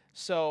 Right.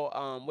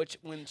 So which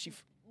when she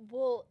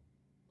Well,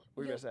 what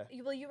were you gonna say?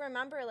 you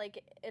remember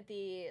like at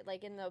the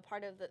like in the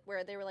part of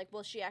where they were like,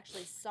 well, she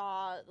actually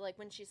saw like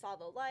when she saw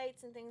the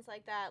lights and things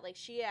like that. Like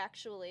she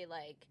actually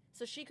like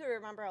so she could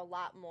remember a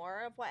lot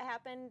more of what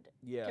happened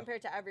Yeah.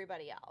 compared to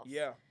everybody else.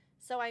 Yeah.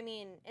 So I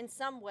mean, in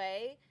some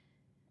way,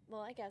 well,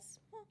 I guess.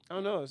 I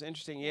don't know. It's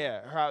interesting.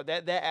 Yeah. How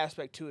that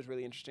aspect too is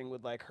really interesting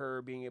with like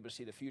her being able to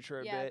see the future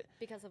a Yeah, bit.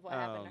 because of what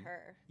happened to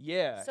her.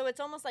 Yeah. So it's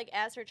almost like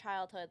as her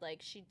childhood, like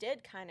she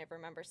did kind of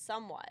remember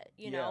somewhat,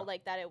 Yeah. know,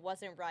 like that it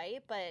wasn't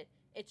right, but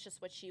it's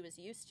just what she was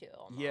used to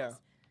almost. Yeah.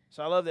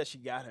 So I love that she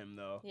got him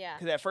though. Yeah.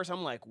 Because at first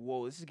I'm like,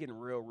 whoa, this is getting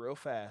real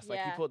fast. Like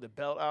he Yeah. pulled the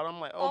belt out. I'm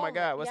like, oh my my-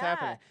 god, what's yeah.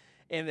 happening?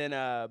 And then,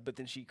 but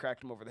then she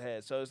cracked him over the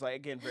head. So it was like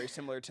again very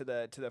similar to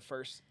the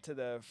first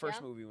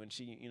Yeah. movie when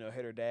she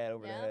hit her dad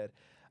over the Yeah. head.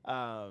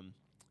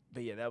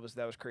 But yeah, that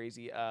was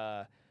crazy.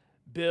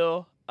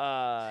 Bill,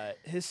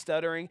 his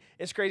stuttering.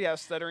 It's crazy how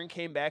stuttering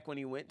came back when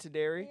he went to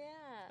Derry.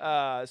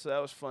 Yeah. So that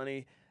was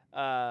funny.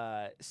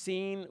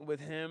 scene with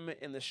him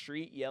in the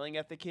street yelling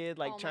at the kid,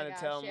 like Oh my trying to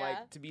tell him gosh, yeah.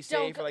 like to be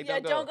safe, or like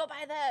don't go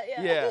by that.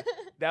 Yeah. Yeah,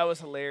 that was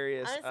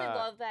hilarious. Honestly,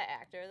 love that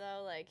actor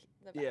though. Like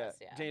the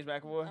best. Yeah. James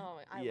McAvoy. Oh,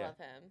 I Yeah. love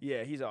him.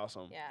 Yeah, he's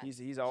awesome. Yeah.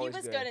 He's always He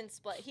was good in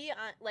Split. He's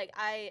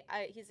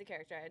a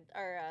character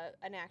or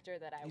an actor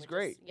that I He's would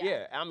great. Just,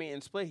 yeah. I mean,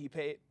 in Split, he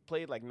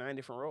played like 9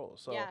 different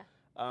roles. So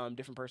yeah.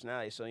 different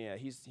personalities. So yeah,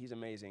 he's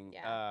amazing.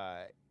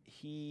 Yeah.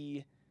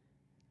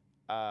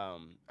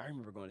 I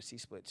remember going to see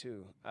Split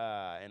too,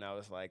 and I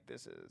was like,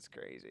 "This is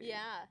crazy."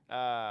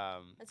 Yeah.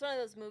 It's one of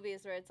those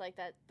movies where it's like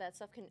that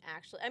stuff can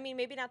actually. I mean,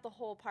 maybe not the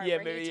whole part Yeah,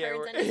 where maybe, he yeah, turns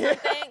we're- into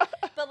something,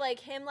 but like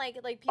him, like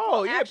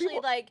people actually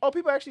people, like.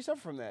 people actually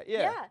suffer from that.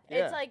 Yeah.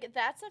 It's like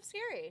that stuff's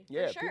scary.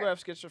 Yeah, for sure. people have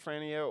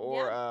schizophrenia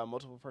or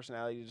multiple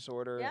personality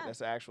disorder. Yeah.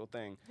 That's an actual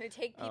thing. They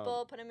take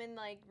people, put them in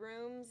like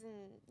rooms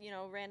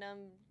and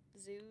random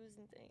zoos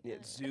and things.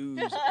 Yeah,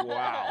 zoos.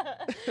 Wow.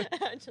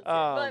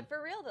 But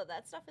for real though,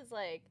 that stuff is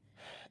like.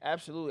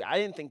 Absolutely, I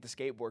didn't think the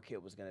skateboard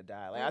kid was gonna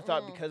die. Like I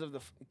thought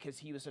because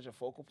he was such a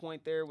focal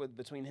point there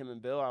between him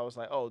and Bill, I was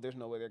like, oh, there's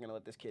no way they're gonna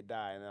let this kid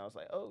die. And then I was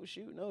like, oh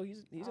shoot, no,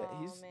 he's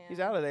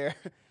out of there.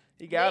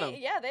 He got him.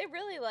 Yeah, they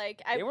really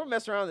like. They weren't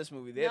messing around in this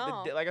movie.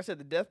 Like I said,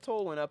 the death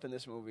toll went up in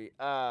this movie.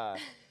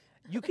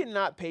 You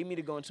cannot pay me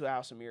to go into a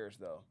House of Mirrors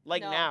though.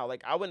 Like now,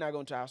 like I would not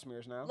go into a House of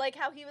Mirrors now. Like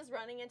how he was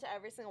running into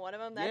every single one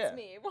of them. That's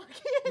me walking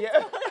into Yeah.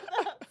 one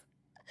of them.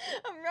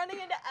 I'm running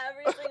into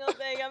every single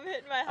thing. I'm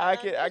hitting my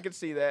head. I could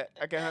see that.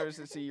 I can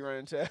 100% see you run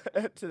into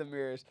to the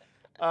mirrors.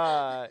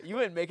 You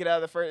wouldn't make it out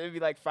of the first. It'd be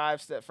like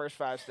first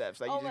 5 steps.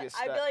 Like you just get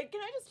stuck. I'd be like,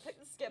 can I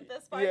just skip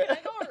this part? Yeah. Can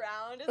I go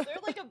around? Is there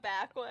like a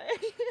back way?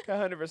 I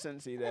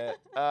 100% see that.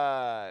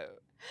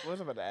 What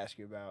was I about to ask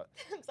you about?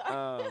 I'm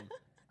sorry.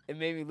 It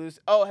made me lose.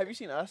 Oh, have you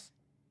seen Us?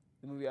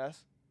 The movie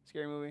Us?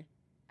 Scary movie?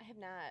 I have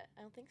not.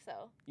 I don't think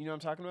so. You know what I'm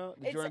talking about?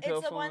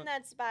 It's the one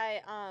that's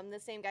by the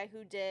same guy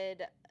who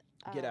did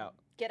Get Out.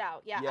 Get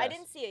Out. Yeah, Yes. I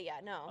didn't see it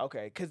yet. No.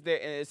 Okay, because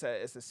it's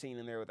a scene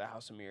in there with the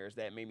House of Mirrors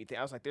that made me think.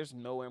 I was like, "There's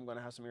no way I'm going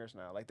to House of Mirrors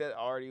now." Like that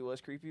already was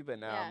creepy, but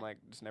now I'm like,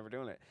 just never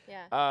doing it.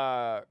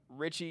 Yeah.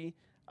 Richie.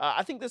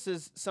 I think this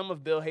is some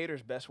of Bill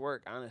Hader's best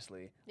work,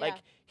 honestly. Yeah.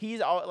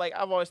 Like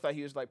I've always thought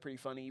he was like pretty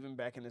funny, even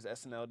back in his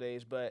SNL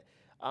days. But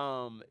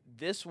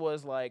this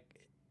was like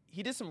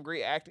he did some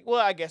great acting. Well,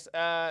 I guess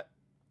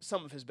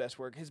some of his best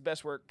work. His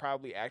best work,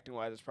 probably acting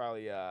wise, is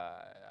probably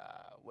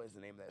what is the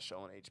name of that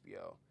show on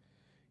HBO?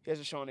 He has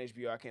a show on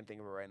HBO. I can't think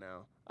of it right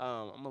now.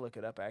 I'm gonna look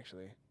it up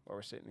actually while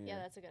we're sitting here. Yeah,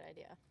 that's a good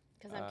idea.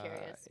 Because I'm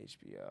curious.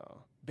 HBO.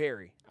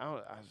 Barry. I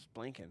was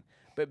blanking.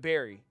 But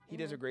Barry, he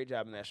does a great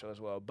job in that show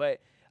as well.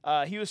 But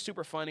he was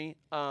super funny.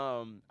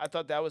 I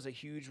thought that was a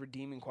huge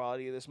redeeming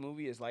quality of this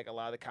movie is like a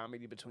lot of the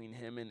comedy between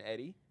him and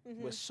Eddie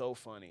was so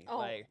funny.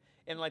 Oh.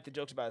 And like the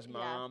jokes about his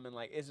mom and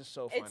like it's just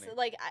so funny. It's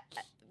like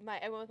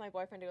I went with my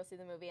boyfriend to go see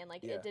the movie and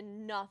like it did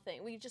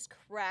nothing. We just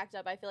cracked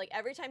up. I feel like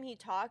every time he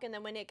talked and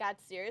then when it got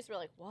serious, we're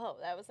like, whoa,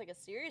 that was like a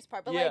serious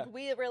part. But like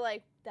we were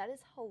like, that is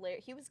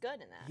hilarious. He was good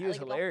in that. He was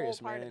like, hilarious,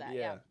 the whole part man. of that.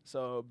 Yeah.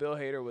 So Bill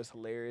Hader was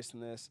hilarious in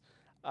this.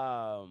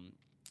 And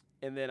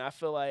then I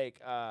feel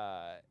like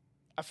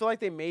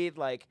they made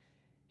like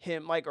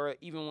him like, or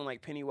even when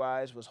like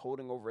Pennywise was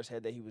holding over his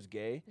head that he was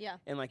gay. Yeah.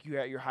 And like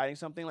you're hiding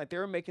something, like they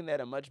were making that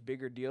a much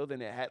bigger deal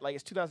than it had. Like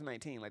it's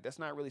 2019, like that's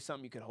not really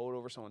something you could hold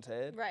over someone's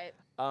head. Right.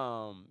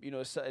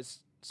 It's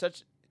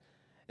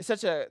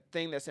such a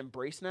thing that's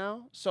embraced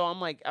now. So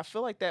I'm like, I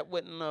feel like that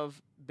wouldn't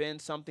have been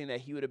something that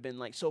he would have been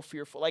like so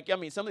fearful. Like I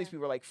mean, some of these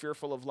people are like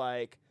fearful of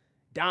like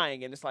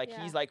dying, and it's like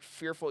he's like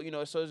fearful.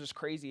 So it's just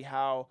crazy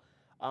how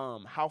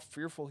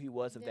fearful he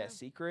was of that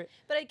secret.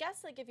 But I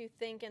guess like if you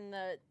think in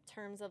the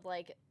terms of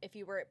like if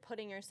you were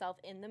putting yourself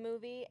in the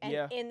movie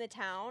and in the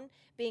town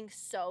being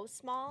so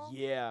small,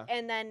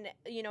 and then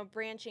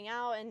branching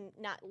out and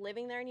not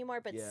living there anymore,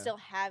 but still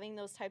having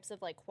those types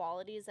of like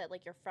qualities that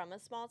like you're from a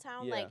small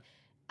town, like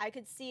I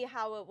could see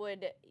how it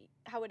would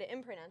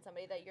imprint on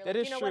somebody that you're that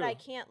like, is what, true.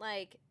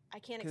 I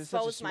can't expose it's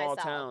such a small myself.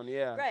 Town,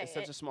 yeah. Right. It's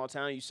such a small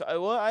town. You saw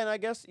and I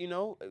guess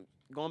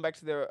going back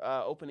to their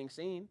opening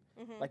scene,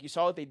 like you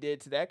saw what they did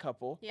to that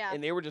couple,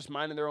 and they were just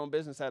minding their own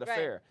business at a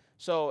fair.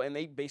 So, and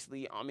they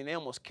basically, they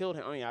almost killed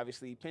him. I mean,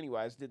 obviously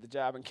Pennywise did the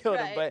job and killed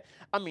him, but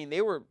I mean,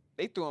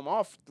 they threw him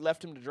off,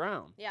 left him to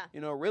drown. Yeah.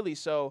 Really.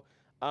 So,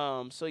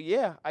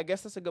 yeah, I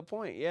guess that's a good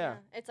point. Yeah.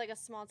 It's like a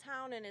small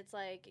town, and it's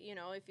like,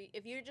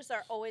 if you just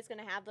are always going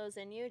to have those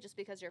in you just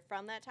because you're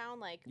from that town,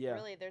 like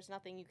really there's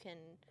nothing you can,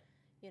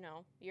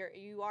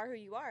 you are who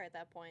you are at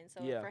that point.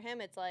 So for him,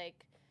 it's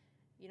like,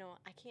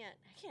 I can't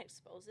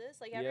expose this.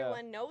 Like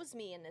everyone knows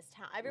me in this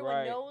town.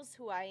 Everyone knows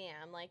who I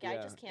am. Like I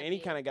just can't. And he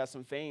kind of got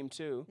some fame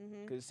too,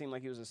 because it seemed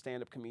like he was a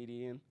stand-up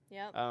comedian.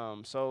 Yeah.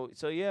 So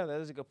yeah,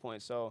 that is a good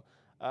point. So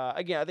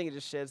again, I think it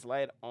just sheds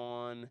light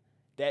on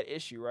that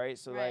issue, right?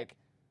 So like,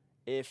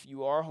 if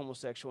you are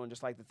homosexual and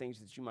just like the things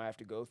that you might have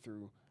to go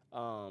through,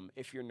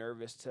 if you're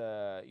nervous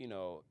to,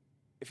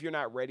 if you're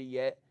not ready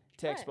yet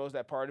to expose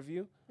that part of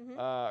you,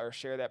 or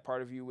share that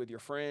part of you with your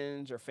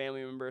friends or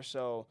family members,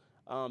 so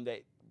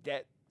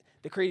that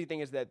the crazy thing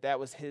is that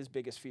was his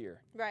biggest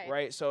fear. Right.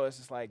 Right. So it's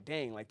just like,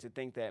 dang, like to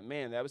think that,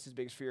 man, that was his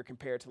biggest fear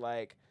compared to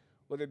like,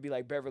 whether it be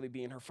like Beverly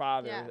being her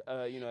father,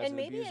 you know, as and an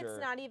maybe abuser. it's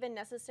not even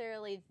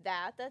necessarily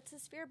that's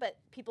his fear, but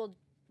people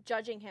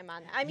judging him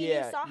on that. I mean,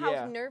 Yeah, you saw how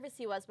yeah. nervous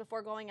he was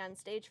before going on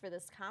stage for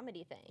this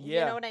comedy thing. Yeah,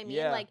 You know what I mean?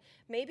 yeah. Like,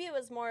 maybe it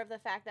was more of the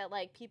fact that,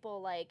 like,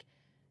 people, like,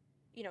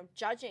 you know,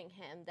 judging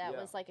him, that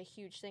Yeah. was, like, a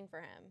huge thing for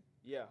him.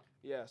 Yeah,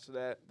 yeah. So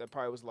that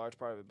probably was a large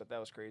part of it, but that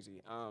was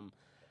crazy.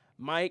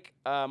 Mike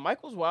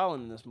was wild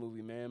in this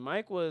movie, man.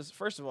 Mike was,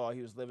 first of all,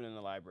 he was living in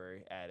the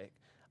library attic.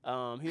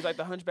 He was like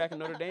the Hunchback of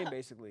Notre Dame,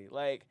 basically.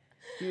 Like,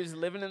 he was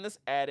living in this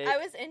attic. I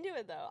was into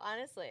it, though,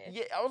 honestly.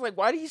 Yeah, I was like,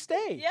 why did he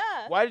stay?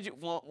 Yeah. Why did you?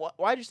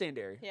 Why did you stay in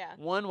Derry? Yeah.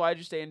 One, why did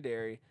you stay in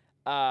Derry?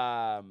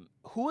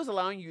 Who is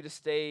allowing you to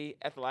stay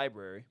at the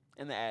library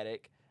in the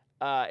attic?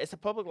 It's a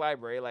public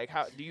library. Like,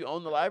 how do you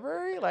own the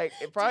library? Like,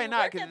 it probably Do you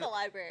not. work at the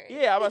library?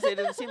 Yeah, I was about to say, it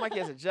doesn't seem like he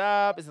has a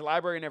job. Is the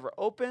library never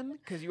open?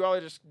 Because you all are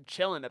just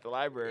chilling at the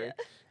library.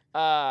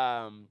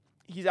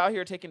 He's out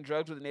here taking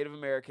drugs with the Native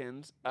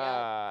Americans.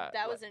 Yeah,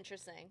 that was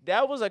interesting.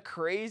 That was a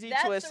crazy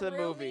twist to the threw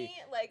movie. me,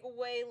 like,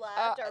 way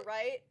left or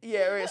right.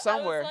 Yeah, right,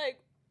 somewhere. I was like,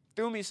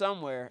 Threw me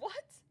somewhere. what?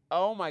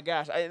 Oh my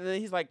gosh! And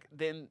then he's like,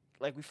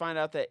 we find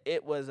out that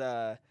it was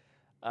an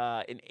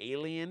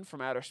alien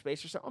from outer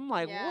space or something. I'm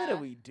like, what Yeah. are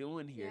we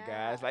doing here,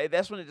 Yeah. guys? Like,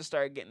 that's when it just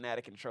started getting out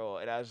of control,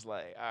 and I was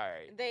like, all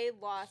right. They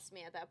lost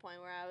me at that point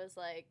where I was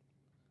like,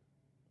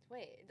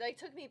 wait, like,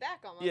 took me back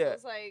almost. Yeah. I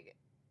was like,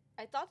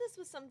 I thought this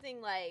was something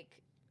like,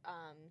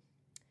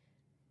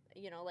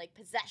 you know, like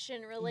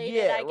possession related,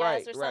 Yeah, I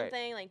guess, right, or right.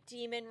 something like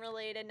demon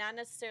related, not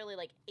necessarily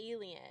like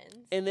aliens.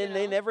 And then you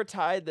they know? never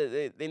tied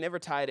they never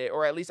tied it,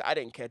 or at least I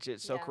didn't catch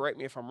it. So Yeah. correct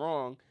me if I'm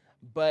wrong.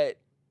 But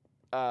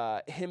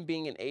him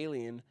being an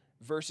alien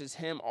versus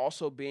him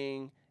also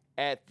being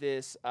at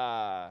this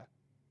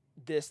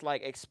this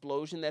like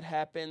explosion that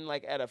happened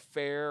like at a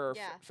fair or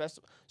Yeah.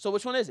 festival. So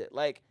which one is it?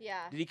 Like,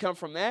 Yeah. did he come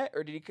from that,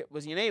 or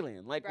was he an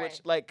alien? Like, Right.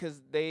 which, like,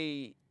 because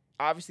they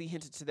obviously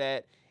hinted to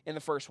that in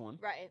the first one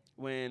Right.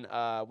 when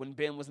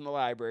Ben was in the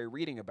library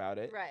reading about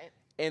it. Right.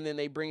 And then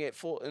they bring it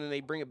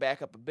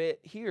back up a bit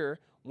here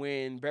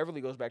when Beverly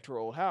goes back to her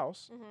old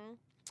house, Mm-hmm.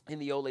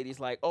 and the old lady's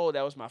like, "Oh,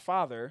 that was my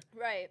father."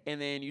 Right.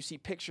 And then you see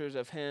pictures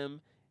of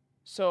him.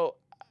 So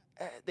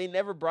they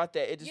never brought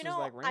that. It just You know,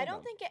 was like random. I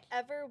don't think it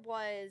ever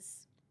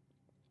was,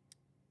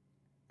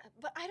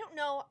 but I don't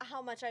know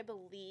how much I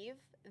believe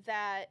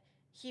that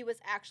he was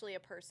actually a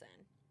person.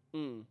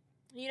 Mm,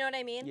 You know what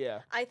I mean?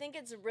 yeah. I think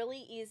it's really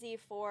easy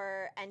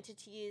for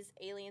entities,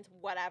 aliens,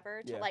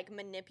 whatever, to Yeah. like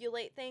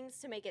manipulate things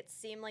to make it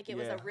seem like it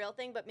was a Yeah. real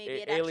thing, but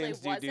maybe it Aliens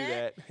actually do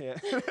wasn't. that.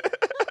 Yeah.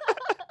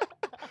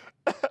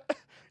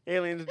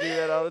 Aliens do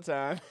that all the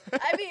time.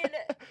 I mean,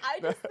 I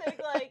just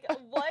think like,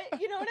 what?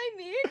 You know what I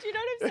mean? Do you know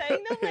what I'm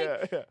saying? Though,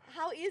 like, yeah.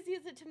 how easy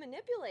is it to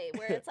manipulate?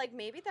 Where it's like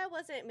maybe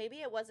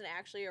it wasn't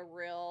actually a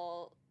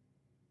real,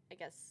 I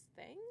guess,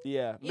 thing.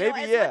 Yeah, You know,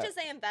 maybe as much as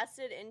they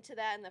invested into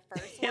that in the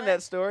first in one.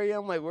 that story,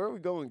 I'm like, where are we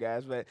going,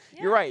 guys? But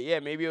you're Yeah. right. Yeah,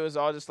 maybe it was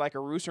all just like a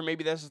ruse, or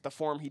maybe that's just the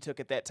form he took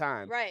at that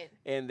time. Right.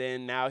 And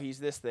then now he's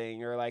this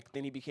thing, or like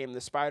then he became the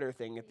spider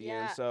thing at the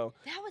end. Yeah. So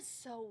That was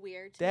so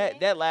weird to me.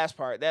 that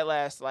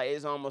last like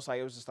is almost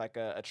like it was just like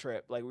a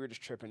trip. Like we were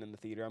just tripping in the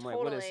theater. I'm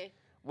totally. like,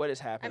 what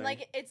is happening? I'm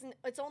like,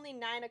 it's only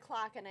 9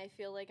 o'clock and I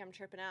feel like I'm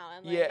tripping out.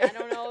 I'm like, Yeah. I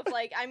don't know if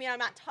like, I mean, I'm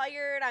not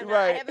tired. I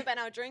Right. haven't been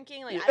out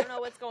drinking. Like, Yeah. I don't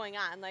know what's going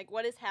on. Like,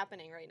 what is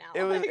happening right now?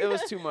 it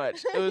was too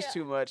much. It was Yeah.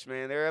 too much,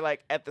 man. They're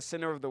like at the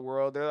center of the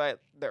world. They're like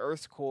the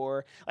Earth's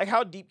core. Like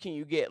how deep can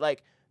you get?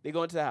 Like they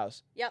go into the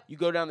house. Yep. You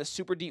go down this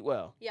super deep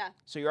well. Yeah.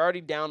 So you're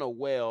already down a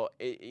well,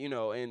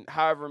 and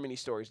however many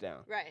stories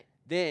down. Right.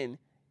 Then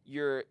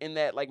you're in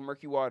that like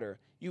murky water.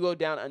 You go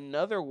down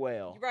another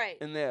well. Right.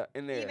 In there.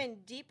 Even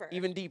deeper.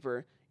 Even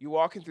deeper. You're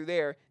walking through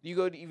there. You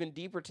go even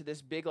deeper to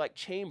this big like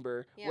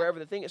chamber Yeah. wherever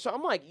the thing is. So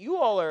I'm like, you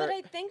all are. But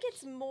I think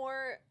it's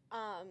more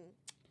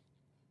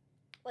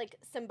like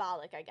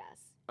symbolic, I guess.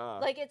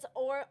 Like it's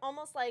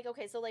almost like,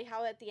 okay, so like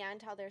how at the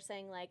end how they're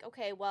saying like,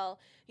 okay, well,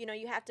 you know,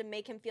 you have to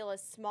make him feel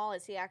as small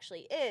as he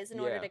actually is in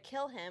order Yeah. to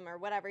kill him or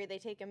whatever. They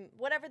take him,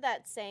 whatever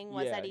that saying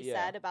was Yeah, that he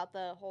yeah. said about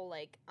the whole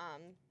like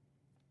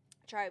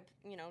tribe,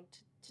 you know,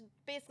 to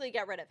basically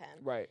get rid of him.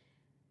 right.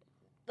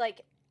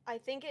 Like I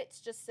think it's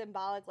just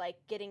symbolic, like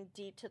getting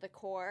deep to the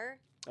core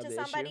Of to the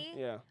issue? somebody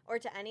Yeah. or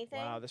to anything.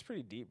 Wow, that's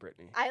pretty deep,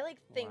 Brittany. I like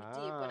think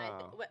deep when I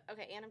Wow.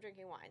 okay, and I'm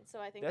drinking wine, so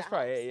I think That's that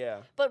probably helps. it,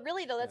 yeah. But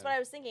really though, that's Yeah. what I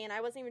was thinking, and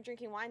I wasn't even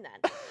drinking wine then.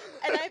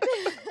 And I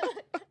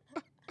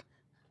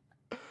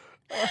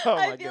Oh, I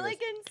my feel goodness.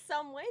 like in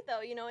some way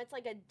though, you know, it's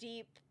like a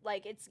deep,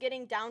 like it's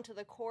getting down to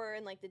the core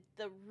and like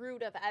the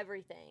root of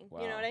everything. You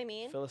know Wow. what I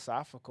mean?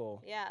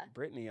 Philosophical Yeah.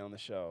 Brittany on the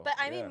show. But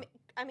I Yeah.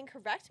 mean,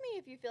 correct me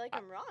if you feel like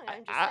I'm wrong.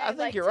 I'm just I saying, think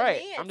like, you're to right.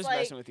 me, I'm it's just like,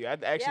 messing with you. I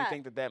actually yeah.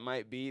 think that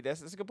might be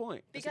that's a good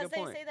point. That's a because good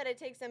they point. say that it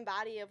takes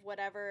embody of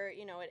whatever,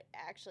 you know, it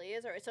actually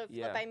is, or so if,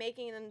 Yeah. by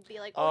making them be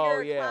like, Oh, oh,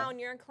 you're a yeah. clown,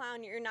 you're a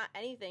clown, you're not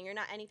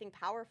anything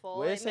powerful.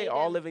 Well, they it say made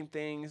all them- living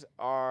things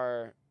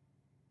are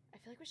I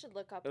feel like we should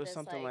look up It was this,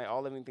 something like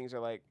all living things are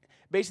like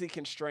basically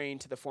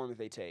constrained to the form that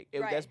they take.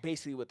 Right. That's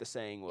basically what the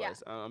saying Yeah.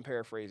 was. I'm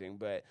paraphrasing,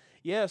 but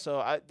yeah. So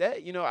I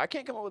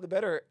can't come up with a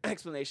better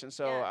explanation.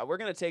 So Yeah. we're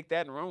gonna take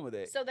that and run with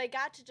it. So they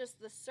got to just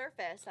the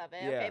surface of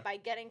it, Yeah. okay, by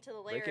getting to the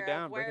layer Break it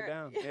down. of where Break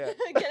it down.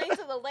 Yeah. getting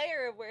to the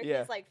layer of where Yeah.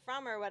 he's like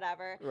from or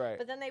whatever. Right.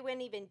 But then they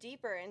went even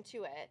deeper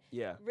into it.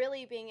 Yeah.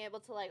 Really being able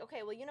to like,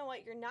 okay, well, you know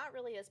what? You're not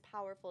really as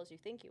powerful as you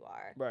think you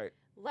are. Right.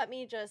 Let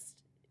me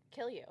just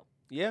kill you.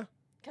 Yeah.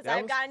 Because That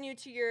I've was- gotten you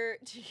to your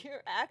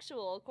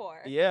actual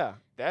core. Yeah.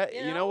 That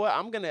You you know know? what?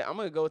 I'm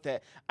gonna go with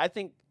that. I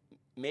think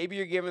maybe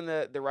you're giving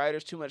the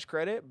writers too much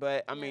credit,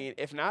 but I Yeah. mean,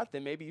 if not,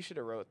 then maybe you should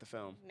have wrote the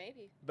film.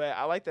 Maybe. But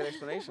I like that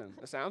explanation.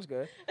 It sounds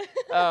good.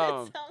 It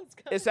Um, sounds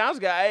good. It sounds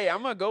good. Hey,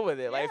 I'm gonna go with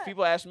it. Like if Yeah.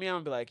 people ask me, I'm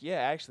gonna be like, yeah,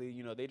 actually,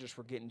 they just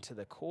were getting to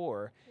the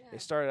core. Yeah. They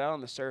started out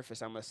on the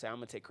surface. I'm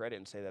gonna take credit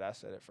and say that I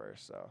said it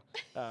first. So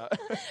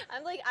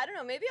I'm like, I don't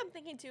know. Maybe I'm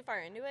thinking too far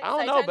into it. I 'cause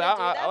don't know, tend but to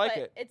do I that, like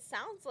but it. It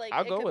sounds like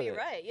I'll it go could with be it.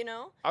 right, you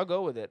know? I'll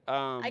go with it.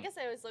 I guess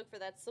I always look for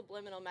that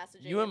subliminal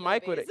messaging. You in and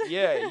Mike would, movies.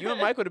 yeah, you and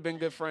Mike would have been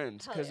good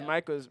friends Hell because yeah.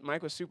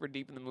 Mike was super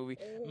deep in the movie.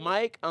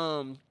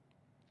 Mhm.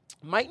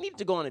 Mike needed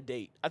to go on a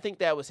date. I think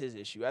that was his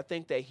issue. I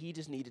think that he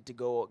just needed to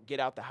go get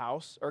out the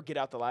house or get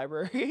out the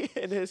library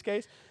in his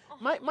case. Oh,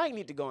 Mike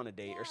needed to go on a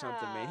date or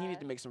something, man. He Yeah.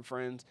 needed to make some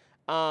friends.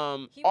 he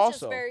was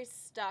Also, just very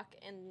stuck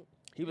in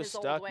he was his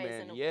stuck, old ways,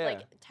 man. and Yeah.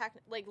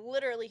 like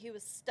literally he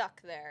was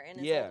stuck there in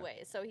his Yeah. old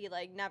ways. So he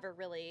like never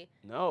really.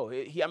 No,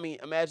 I mean,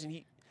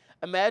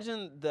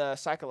 imagine the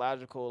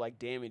psychological like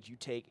damage you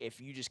take if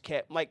you just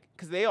kept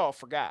because they all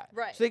forgot.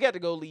 Right. So they got to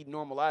go lead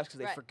normal lives because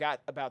they Right.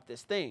 forgot about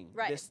this thing,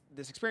 Right.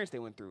 this experience they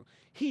went through.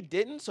 He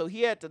didn't, so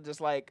he had to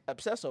just like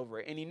obsess over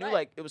it, and he knew Right.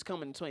 like it was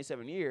coming in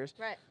 27 years.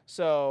 Right.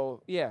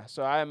 So yeah,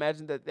 so I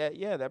imagine that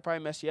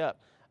probably messed you up.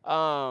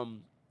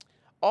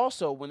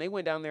 Also, when they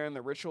went down there and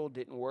the ritual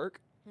didn't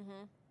work,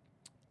 Mm-hmm.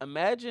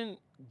 imagine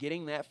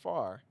getting that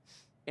far,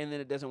 and then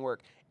it doesn't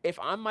work. If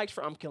I'm Mike's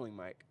friend, I'm killing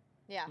Mike.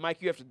 Yeah.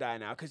 Mike, you have to die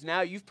now because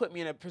now you've put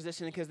me in a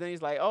position because then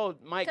he's like, oh,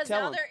 Mike, Because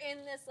tell now him. they're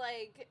in this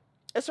like.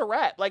 It's a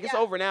wrap. Like, it's Yeah.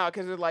 over now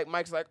because it's like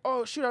Mike's like,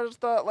 oh, shoot, I just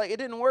thought, like, it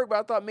didn't work, but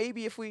I thought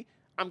maybe if we,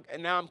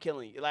 now I'm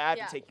killing you. Like, I have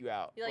Yeah. to take you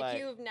out. Like,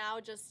 you've now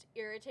just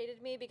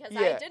irritated me because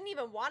Yeah. I didn't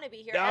even want to be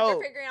here No.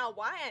 after figuring out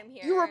why I'm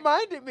here. You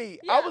reminded me.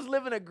 I Yeah. was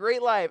living a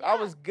great life. I Yeah.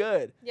 was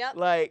good. Yep.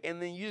 Like,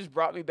 and then you just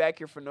brought me back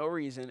here for no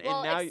reason. Well,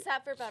 and now,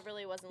 except for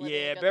Beverly wasn't living a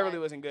yeah, good Beverly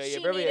life. wasn't good. She Yeah,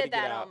 Beverly had to needed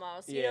get that out.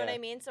 almost. You know what Yeah. I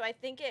mean? So I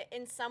think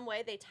in some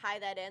way they tie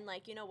that in.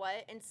 Like, you know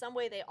what? In some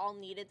way they all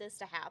needed this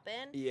to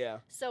happen. Yeah,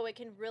 So it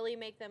can really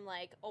make them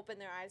like open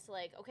their eyes to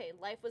like, okay,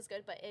 life was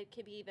good, but it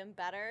could be even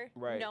better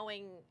Right.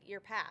 knowing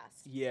your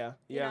past. yeah,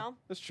 You yeah. know?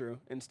 That's true.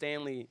 And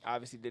Stanley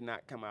obviously did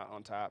not come out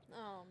on top.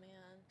 Oh man.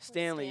 Poor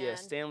Stanley, Stan.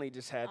 Stanley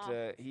just had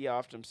Oh. he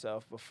offed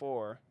himself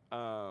before,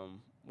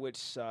 which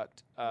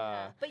sucked.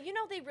 Yeah. But you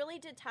know, they really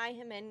did tie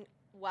him in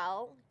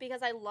well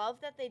because I love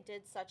that they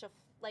did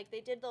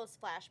they did those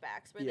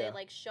flashbacks where Yeah. they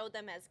like showed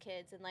them as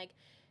kids and like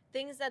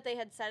things that they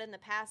had said in the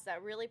past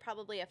that really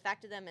probably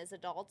affected them as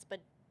adults,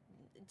 but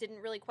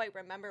didn't really quite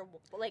remember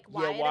like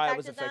why yeah, why it it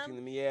was affected affecting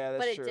them. them. Yeah,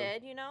 that's But true. it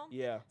did, you know.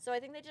 Yeah, So I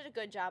think they did a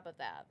good job of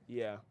that.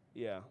 yeah.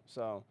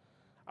 So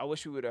I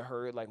wish we would have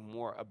heard like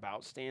more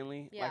about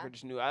Stanley. Like, Yeah. or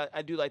just knew.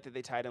 I do like that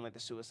they tied in like the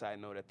suicide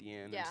note at the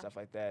end Yeah. and stuff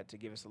like that to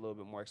give us a little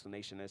bit more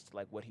explanation as to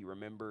like what he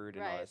remembered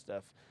and all Right. that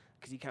stuff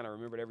because he kind of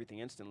remembered everything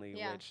instantly.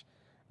 Yeah. Which,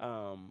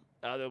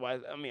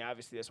 otherwise, I mean,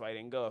 obviously that's why he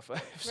didn't go. If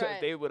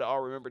Right. they would have all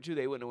remembered too,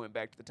 they wouldn't have went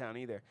back to the town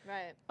either.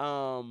 Right.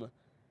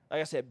 Like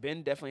I said,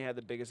 Ben definitely had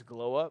the biggest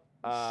glow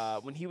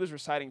up. When he was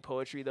reciting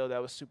poetry, though,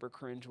 that was super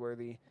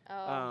cringeworthy.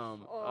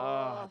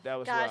 That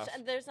was gosh, rough.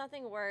 there's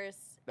nothing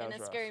worse That in was a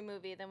rough. scary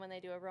movie than when they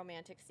do a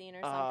romantic scene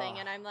or something,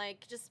 and I'm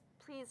like, just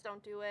please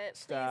don't do it.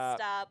 Stop.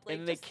 Please stop. Like,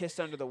 And then they just, kissed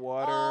under the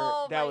water.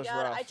 oh that my was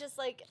god, rough. I just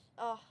like,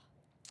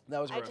 that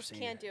was a I rough just scene.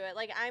 can't do it.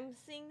 Like, I'm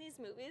seeing these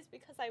movies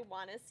because I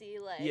want to see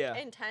like Yeah.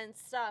 intense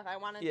stuff. I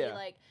want to Yeah. be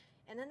like,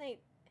 and then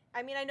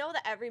I mean, I know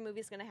that every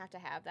movie's gonna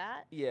have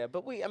that. Yeah,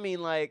 but I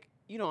mean, like,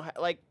 you know,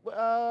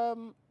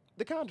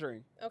 The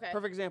Conjuring. Okay.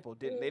 Perfect example.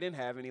 They didn't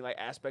have any like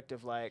aspect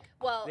of like.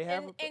 Well, They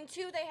have in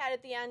 2 they had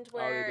at the end Oh,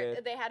 they where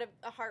did? they had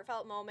a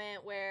heartfelt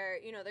moment where,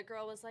 you know, the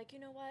girl was like, you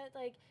know what,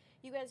 like,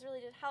 you guys really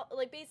did help.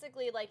 Like,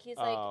 basically, like, he's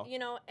Oh. like, you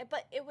know,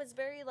 but it was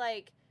very,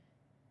 like,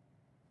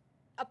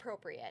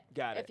 appropriate,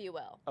 Got it. if you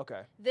will.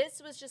 Okay.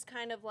 This was just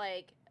kind of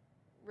like,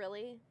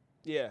 really?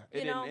 Yeah,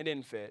 You know? it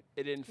didn't fit.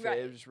 It didn't fit. Right.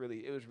 It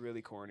was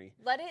really corny.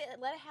 Let it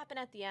happen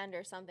at the end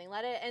or something.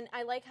 And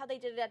I like how they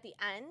did it at the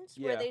end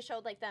where Yeah. they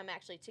showed like them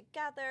actually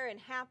together and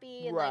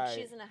happy and like Right.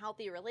 she's in a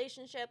healthy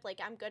relationship. Like,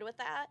 I'm good with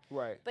that.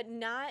 Right. But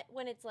not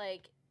when it's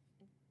like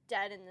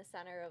dead in the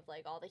center of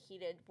like all the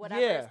heated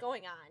whatever Yeah. is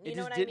going on. You It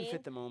know just what didn't I mean?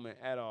 fit the moment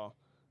at all.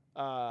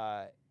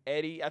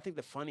 Eddie, I think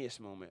the funniest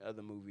moment of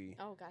the movie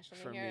Oh gosh,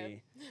 let for me hear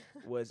me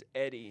was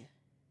Eddie.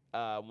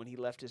 When he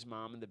left his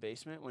mom in the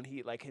basement, when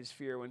he like his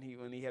fear when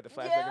he had the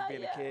flashback of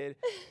being a kid,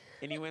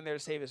 and he went there to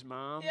save his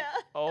mom. Yeah.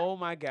 Oh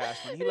my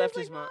gosh, when he And left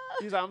he's his like, mom, "Mom."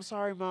 he was like, "I'm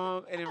sorry,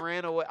 mom," and then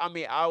ran away. I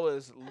mean, I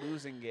was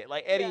losing it.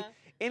 Like Eddie, Yeah.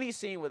 any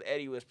scene with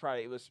Eddie was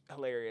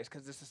hilarious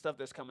because the stuff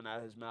that's coming out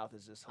of his mouth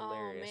is just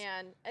hilarious.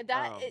 Oh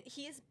man,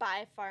 he's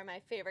by far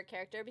my favorite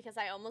character because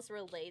I almost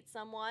relate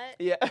somewhat.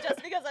 Yeah.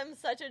 Just because I'm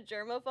such a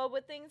germaphobe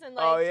with things and you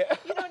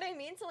know what I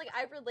mean. So like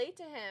I relate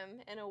to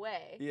him in a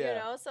way. Yeah. You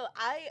know, so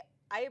I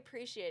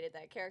appreciated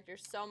that character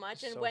so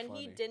much, and when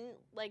he didn't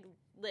like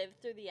live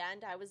through the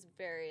end, I was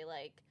very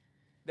like.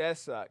 That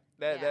sucked.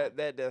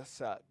 That does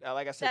suck.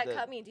 Like I said, that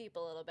cut me deep a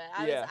little bit.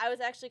 I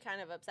was actually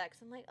kind of upset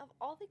because I'm like, of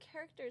all the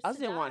characters, I just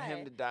didn't want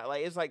him to die.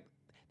 Like it's like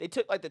they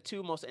took like the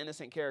two most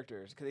innocent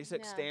characters because they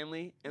took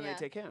Stanley and they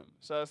take him.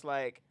 So it's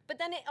like. But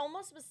then it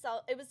almost was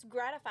it was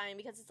gratifying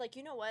because it's like,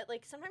 you know what,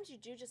 like sometimes you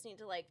do just need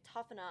to like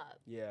toughen up.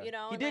 Yeah. You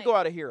know. He did go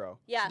out a hero.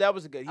 Yeah. So that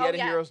was good. He had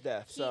a hero's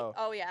death. He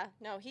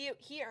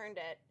earned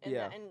it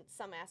in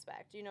some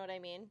aspect. You know what I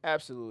mean?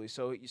 Absolutely.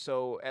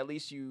 So at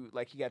least he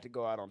got to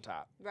go out on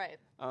top. Right.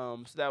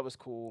 So that was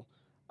cool.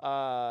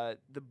 The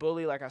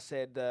bully, like I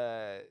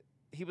said,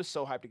 he was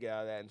so hyped to get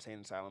out of that insane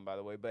asylum, by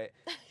the way. But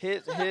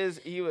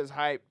he was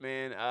hyped,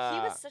 man. He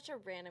was such a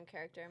random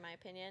character, in my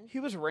opinion. He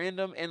was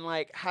random, and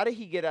like, how did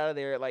he get out of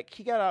there? Like,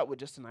 he got out with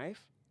just a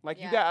knife.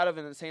 Like, you got out of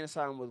an insane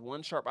asylum with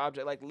one sharp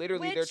object. Like,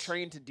 literally, they're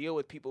trained to deal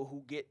with people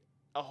who get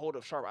a hold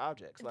of sharp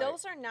objects. Like,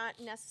 those are not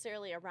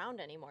necessarily around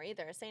anymore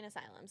either. Insane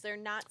asylums, they're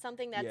not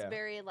something that's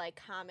very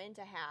like common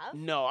to have.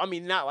 No, I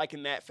mean not like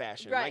in that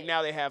fashion. Right. Like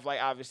now they have like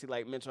obviously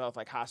like mental health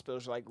like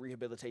hospitals or like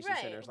rehabilitation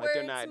centers. Like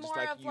they're not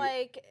just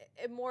like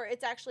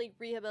it's actually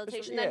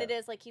rehabilitation than it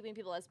is like keeping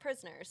people as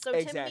prisoners. So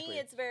to me,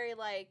 it's very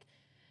like.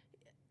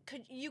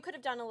 You could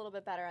have done a little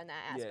bit better on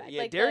that aspect.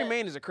 Yeah, like Derry,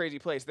 Maine is a crazy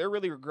place. They're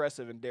really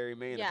regressive in Derry,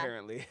 Maine,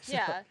 apparently. So.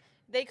 Yeah.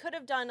 They could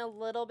have done a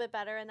little bit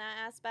better in that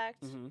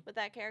aspect with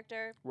that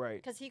character. Right.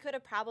 Because he could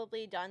have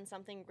probably done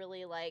something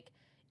really like...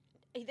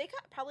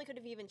 probably could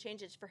have even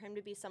changed it for him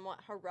to be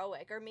somewhat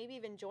heroic or maybe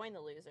even join the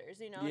losers.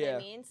 You know what I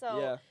mean?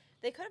 So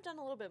they could have done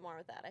a little bit more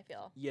with that, I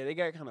feel. Yeah, they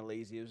got kind of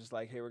lazy. It was just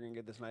like, hey, we're going to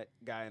get this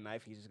guy a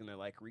knife. He's just going to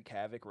like wreak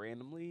havoc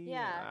randomly.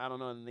 Yeah. I don't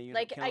know. And then you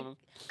like, kill him.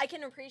 I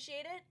can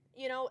appreciate it.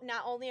 You know,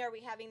 not only are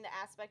we having the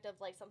aspect of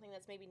like something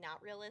that's maybe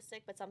not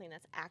realistic, but something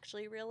that's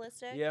actually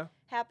realistic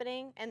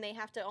happening, and they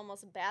have to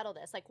almost battle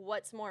this. Like,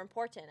 what's more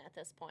important at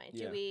this point?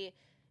 Yeah. Do we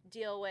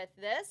deal with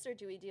this or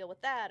do we deal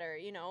with that? Or,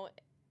 you know,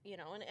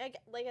 and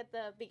like at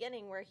the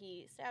beginning where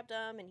he stabbed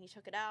him and he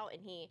took it out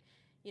and he,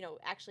 you know,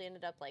 actually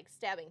ended up like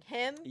stabbing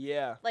him.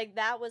 Yeah. Like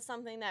that was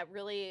something that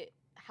really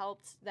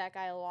helped that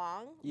guy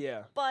along.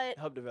 Yeah. But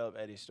helped develop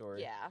Eddie's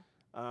story.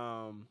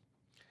 Yeah.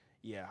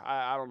 Yeah,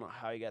 I don't know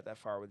how he got that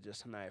far with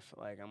just a knife.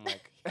 Like, I'm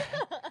like,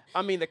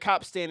 I mean, the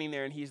cop's standing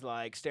there and he's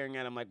like staring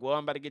at him like, well,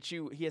 I'm about to get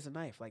you. He has a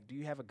knife. Like, do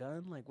you have a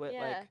gun? Like, what?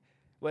 Yeah. Like,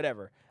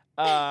 whatever.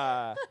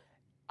 I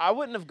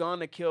wouldn't have gone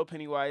to kill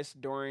Pennywise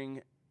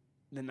during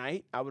the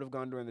night. I would have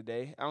gone during the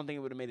day. I don't think it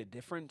would have made a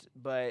difference.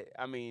 But,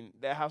 I mean,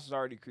 that house was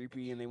already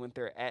creepy and they went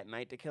there at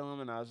night to kill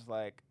him. And I was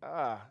like,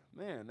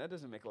 man, that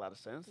doesn't make a lot of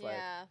sense. Yeah. Like,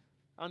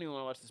 I don't even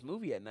want to watch this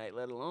movie at night,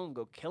 let alone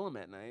go kill him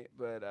at night.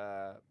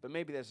 But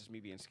maybe that's just me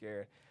being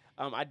scared.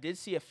 I did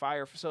see a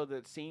fire. So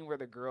the scene where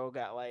the girl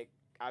got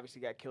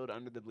obviously got killed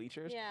under the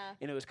bleachers. Yeah.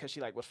 And it was because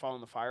she was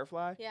following the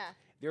firefly. Yeah.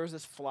 There was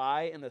this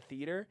fly in the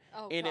theater.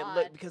 Oh, and God. it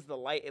looked, because of the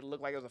light, it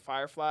looked like it was a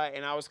firefly.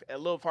 And a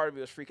little part of me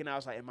was freaking out. I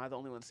was like, am I the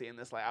only one seeing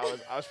this? Like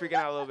I was freaking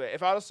out a little bit.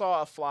 If I would have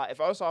saw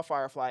a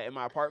firefly in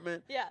my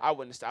apartment, I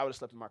would have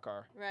slept in my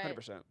car. Right.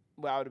 100%.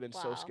 Well, I would have been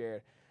so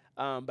scared.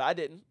 But I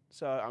didn't.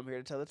 So I'm here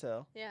to tell the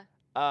tale.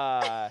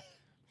 Yeah.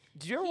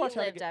 Did you ever watch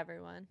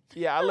everyone?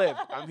 Yeah, I lived.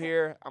 I'm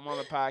here. I'm on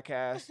the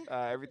podcast.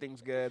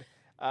 Everything's good.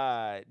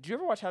 Did you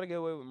ever watch How to Get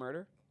Away with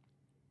Murder?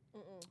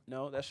 Mm-mm.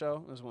 No, that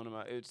show was one of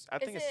my.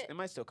 It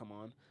might still come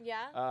on.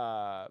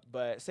 Yeah.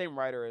 But same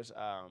writer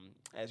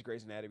as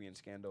Grey's Anatomy and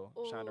Scandal,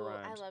 Ooh, Shonda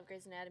Rhimes. I love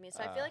Grey's Anatomy,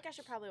 so I feel like I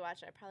should probably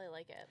watch it. I probably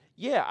like it.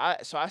 Yeah,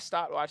 I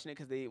stopped watching it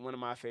because one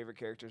of my favorite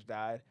characters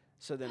died.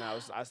 So then I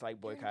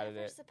boycotted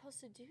You're it.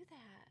 Supposed to do that.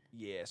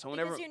 Yeah. So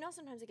whenever because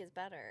sometimes it gets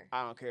better.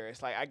 I don't care.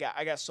 It's like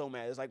I got so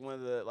mad. It's like one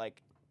of the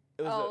like.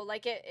 It was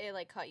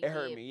it cut you. It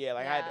hurt me. Yeah.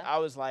 Like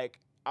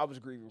I was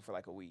grieving for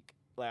like a week.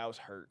 Like I was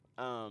hurt.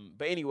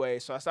 But anyway,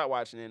 so I stopped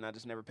watching it and I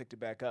just never picked it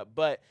back up.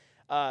 But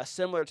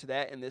similar to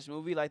that in this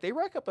movie, like they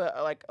rack up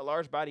a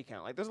large body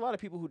count. Like there's a lot of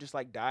people who just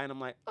like die, and I'm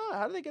like, oh,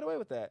 how do they get away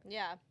with that?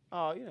 Yeah.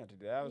 Oh, you don't have to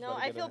do that.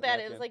 I feel bad.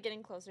 It was like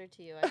getting closer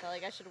to you. I felt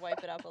like I should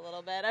wipe it up a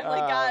little bit. I'm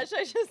like, gosh,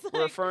 I just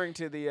like referring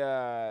to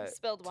the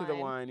spilled wine. To the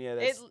wine,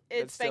 yeah.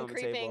 It's been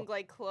creeping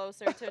like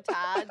closer to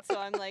Todd, so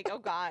I'm like, oh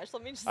gosh,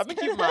 let me just. I've been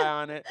keeping my eye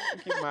on it.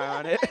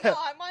 I know,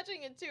 I'm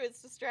watching it too.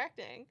 It's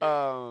distracting.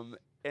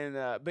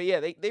 But yeah,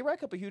 they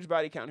rack up a huge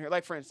body count here.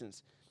 Like for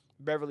instance,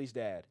 Beverly's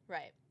dad.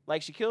 Right.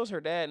 Like she kills her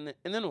dad,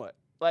 and then what?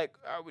 Like,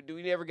 do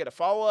we ever get a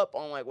follow up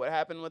on like what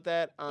happened with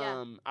that?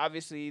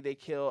 Obviously they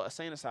kill a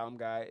insane asylum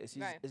guy. Is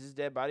his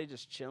dead body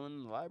just chilling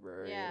in the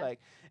library? Yeah.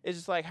 Like, it's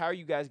just like, how are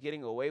you guys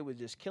getting away with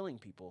just killing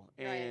people?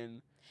 And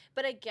right.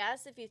 But I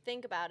guess if you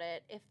think about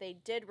it, if they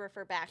did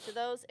refer back to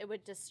those, it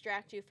would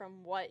distract you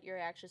from what you're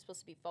actually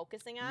supposed to be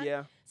focusing on.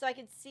 Yeah. So I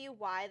could see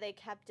why they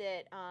kept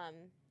it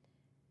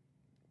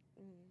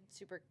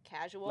super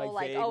casual,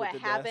 Like vague oh, with it the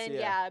deaths, happened,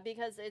 yeah.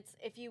 because it's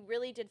if you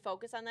really did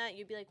focus on that,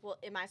 you'd be like, well,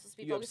 am I supposed to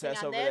be You focusing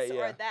obsess on over this that,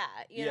 yeah. or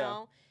that? You Yeah.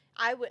 know,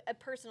 I would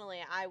personally,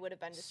 I would have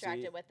been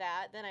distracted See. with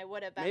that. Then I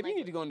would have been Maybe like, you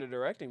need to go into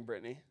directing,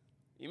 Brittany.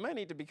 You might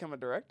need to become a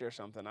director or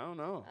something. I don't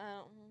know. I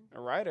don't,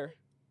 A writer,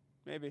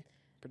 maybe.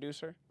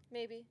 Producer.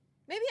 maybe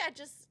I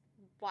just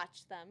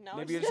watch them. No,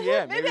 Maybe I'm just- you just-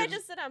 yeah, maybe maybe I you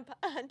just sit on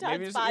Todd's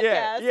Maybe just, podcast.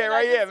 yeah, and I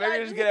right, yeah. just- Maybe I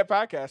you just get at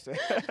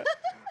podcasting.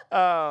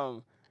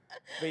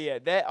 But yeah,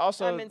 that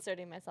also. I'm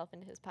inserting myself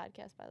into his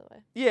podcast, by the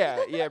way.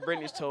 Yeah.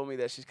 Brittany's told me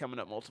that she's coming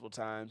up multiple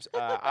times.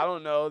 I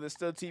don't know. There's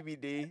still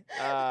TBD.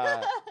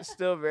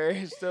 Still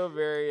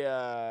very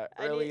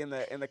early in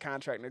the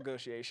contract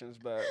negotiations,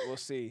 but we'll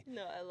see.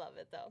 No, I love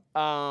it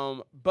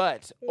though.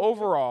 But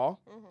overall,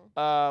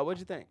 Mm-hmm. what'd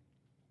you think?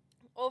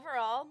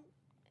 Overall,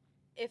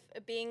 if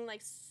being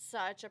like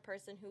such a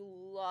person who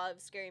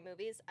loves scary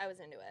movies, I was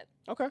into it.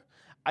 Okay.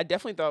 I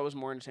definitely thought it was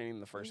more entertaining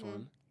than the first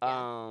one.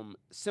 Yeah.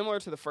 Similar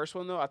to the first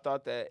one, though, I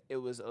thought that it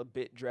was a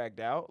bit dragged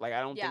out. Like,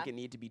 I don't think Yeah. it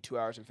needed to be 2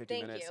 hours and 50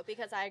 Thank minutes. you,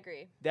 because I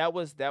agree. That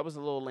was a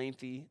little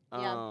lengthy.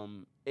 Yeah.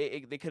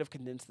 They could have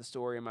condensed the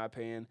story, in my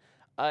opinion.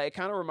 It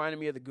kind of reminded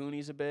me of the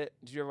Goonies a bit.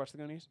 Did you ever watch the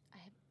Goonies? Oh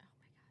my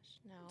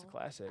gosh, It's a no.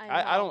 classic. I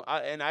I know.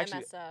 don't. And actually,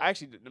 messed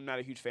up. I'm not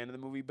a huge fan of the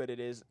movie, but it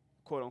is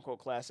quote unquote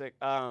classic.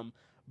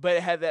 But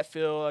it had that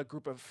feel, a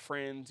group of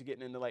friends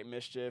getting into like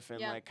mischief and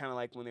Yeah. like kind of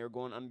like when they were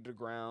going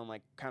underground,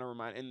 like kind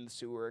of in the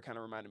sewer, kind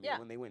of reminded me Yeah.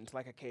 when they went into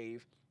like a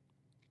cave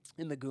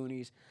in the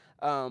Goonies.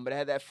 But it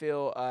had that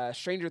feel.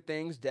 Stranger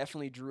Things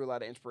definitely drew a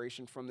lot of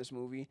inspiration from this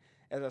movie.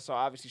 As I saw,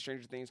 obviously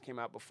Stranger Things came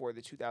out before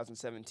the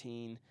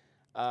 2017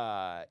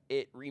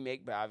 It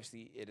remake, but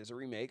obviously it is a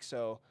remake.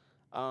 So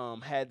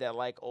had that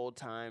like old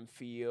time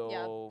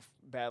feel,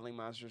 battling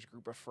monsters,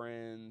 group of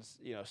friends,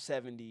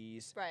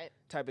 70s Right.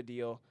 type of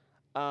deal.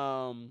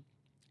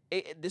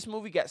 This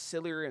movie got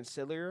sillier and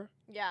sillier.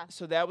 Yeah.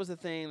 So that was the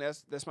thing.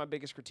 That's my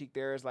biggest critique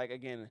there is like,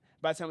 again,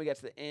 by the time we got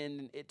to the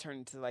end, it turned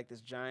into like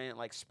this giant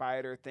like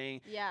spider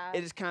thing. Yeah.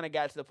 It just kind of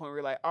got to the point where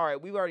we're like, all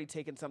right, we've already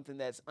taken something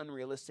that's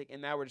unrealistic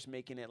and now we're just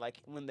making it like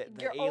when the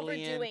You're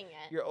alien, overdoing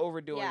it. you're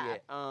overdoing Yeah.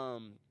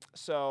 it.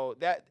 So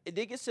that it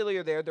did get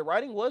sillier there. The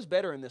writing was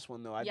better in this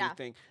one though. I Yeah. do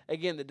think.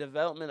 Again, the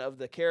development of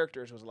the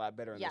characters was a lot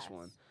better in Yes. this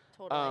one.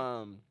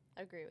 Totally.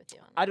 Agree with you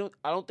on that.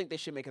 I don't think they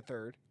should make a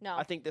third. No.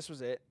 I think this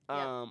was it.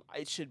 Yeah.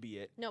 It should be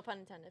it. No pun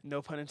intended.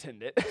 No pun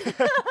intended.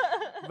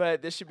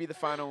 But this should be the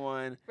final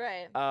one.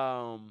 Right.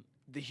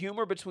 The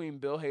humor between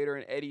Bill Hader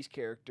and Eddie's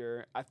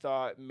character, I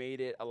thought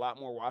made it a lot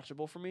more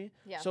watchable for me.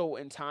 Yeah. So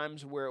in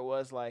times where it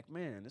was like,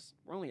 man,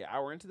 we're only an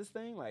hour into this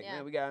thing. Like, Yeah.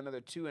 man, we got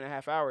another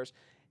 2.5 hours.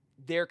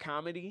 Their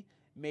comedy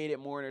made it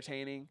more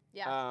entertaining.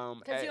 Yeah.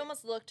 Because you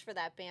almost looked for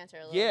that banter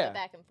a little Yeah. bit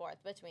back and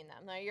forth between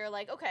them. Like, you're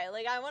like, okay,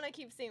 like I want to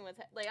keep seeing what's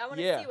I want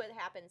to Yeah. see what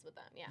happens with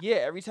them. Yeah. Yeah,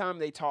 every time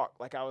they talk,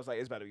 like I was like,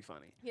 it's about to be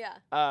funny.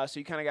 Yeah. So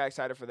you kind of got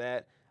excited for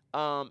that.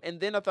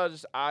 And then I thought it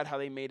was just odd how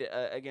they made it.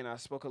 Again, I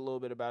spoke a little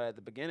bit about it at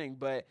the beginning,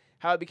 but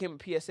how it became a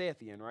PSA at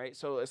the end, right?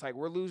 So it's like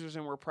we're losers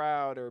and we're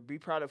proud, or be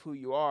proud of who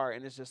you are.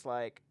 And it's just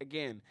like,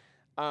 again,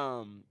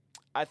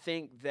 I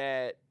think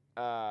that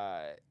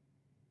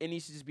it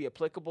needs to just be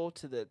applicable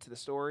to the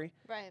story.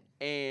 Right.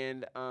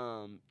 And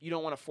you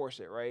don't want to force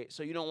it, right?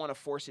 So you don't want to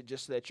force it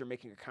just so that you're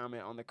making a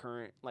comment on the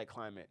current like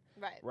climate,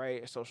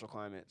 right? Social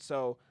climate.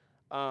 So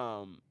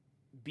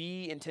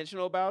be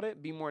intentional about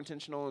it. Be more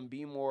intentional and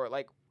be more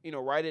like,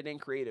 write it in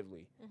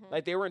creatively. Mhm.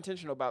 Like they were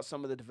intentional about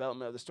some of the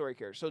development of the story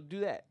characters. So do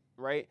that,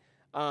 right?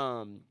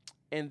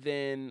 And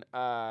then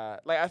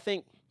like I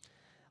think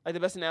like the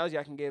best analogy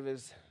I can give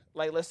is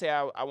like, let's say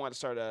I want to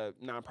start a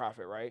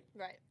nonprofit, right?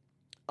 Right.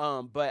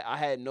 But I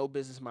had no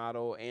business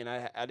model and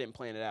I didn't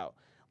plan it out.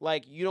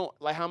 Like, you don't,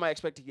 like, how am I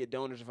expected to get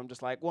donors if I'm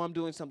just like, well, I'm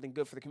doing something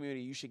good for the community,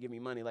 you should give me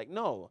money? Like,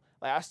 no.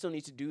 Like, I still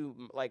need to do,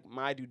 like,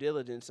 my due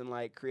diligence and,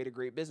 like, create a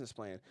great business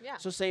plan. Yeah.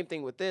 So same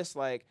thing with this.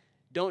 Like,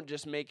 don't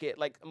just make it,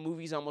 like,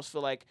 movies almost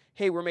feel like,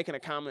 hey, we're making a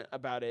comment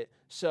about it,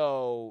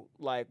 so,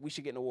 like, we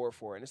should get an award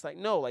for it. And it's like,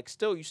 no, like,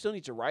 you still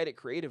need to write it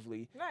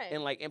creatively Right.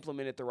 and, like,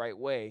 implement it the right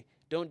way.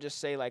 Don't just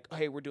say, like,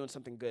 hey, we're doing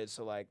something good,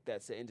 so, like,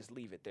 that's it, and just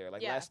leave it there.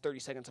 Like, Yeah. last 30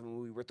 seconds of a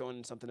movie, we're throwing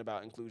in something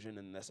about inclusion,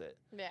 and that's it.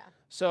 Yeah.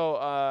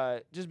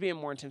 So, just being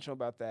more intentional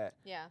about that.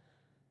 Yeah.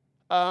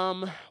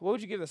 What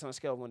would you give this on a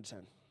scale of 1 to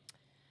 10?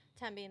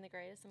 10 being the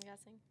greatest, I'm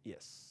guessing.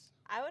 Yes.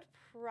 I would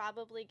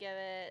probably give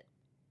it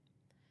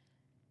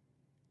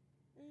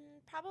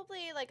probably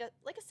like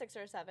a 6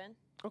 or a 7.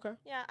 Okay.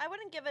 Yeah, I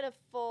wouldn't give it a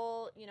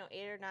full,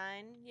 8 or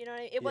 9. You know what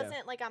I mean? It Yeah.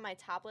 wasn't like on my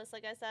top list,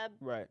 like I said,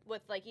 Right.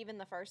 with like even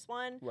the first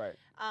one. Right.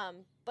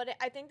 But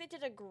I think they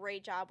did a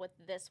great job with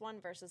this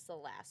one versus the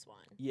last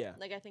one. Yeah.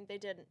 Like I think they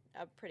did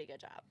a pretty good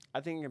job.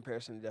 I think in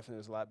comparison, it definitely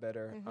was a lot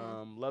better.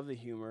 Mhm. Love the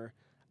humor.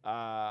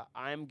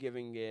 I'm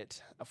giving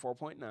it a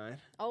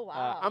 4.9. Oh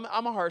wow.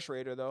 I'm a harsh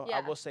rater though. I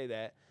Yeah. will say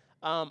that.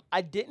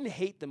 I didn't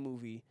hate the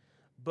movie,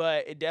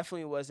 but it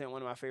definitely wasn't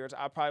one of my favorites.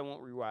 I probably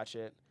won't rewatch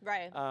it.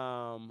 right.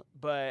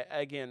 But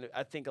again,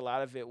 I think a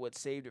lot of it, what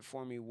saved it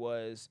for me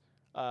was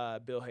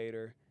Bill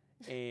Hader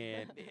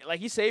And like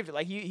he saved it.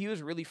 Like he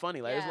was really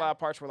funny. Like there's a lot of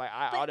parts where like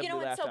I audibly laughed out loud. But you know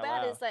what's so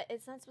bad is that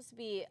it's not supposed to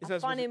be a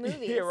funny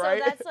movie. Yeah,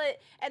 right? So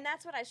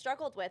that's what I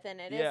struggled with in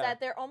it, is that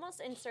they're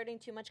almost inserting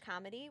too much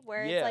comedy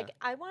where it's like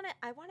I want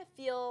to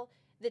feel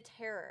the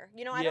terror.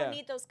 You know, I don't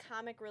need those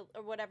comic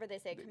or whatever they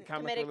say,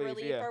 comedic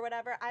relief or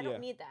whatever. I don't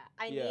need that.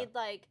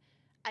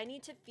 I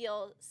need to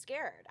feel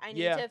scared. I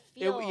need to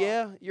feel.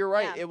 You're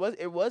right. Yeah.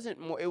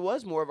 It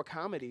was more of a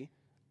comedy.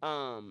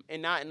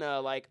 And not in a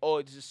like, oh,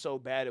 it's just so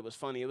bad it was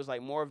funny. It was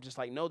like more of just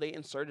like, no, they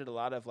inserted a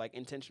lot of like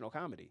intentional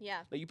comedy.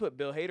 Yeah. Like you put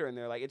Bill Hader in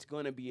there, like it's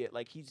gonna be it.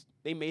 Like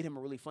they made him a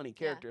really funny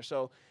character. Yeah.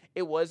 So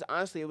it was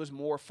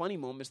more funny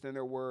moments than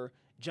there were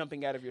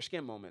jumping out of your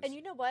skin moments. And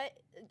you know what?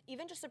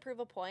 Even just to prove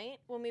a point,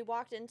 when we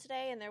walked in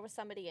today and there was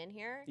somebody in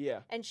here,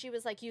 and she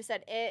was like, you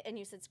said it and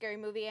you said scary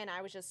movie, and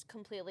I was just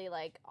completely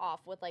like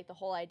off with like the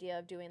whole idea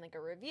of doing like a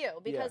review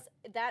because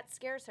that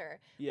scares her.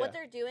 Yeah. What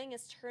they're doing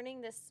is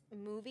turning this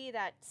movie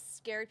that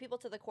scared people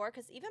to the core,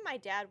 because even my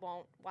dad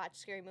won't watch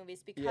scary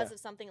movies because of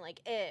something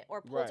like It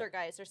or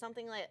Poltergeist or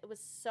something like it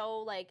was so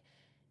like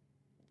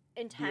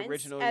intense the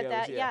original, at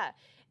that.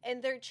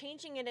 And they're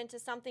changing it into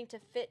something to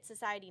fit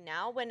society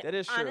now, when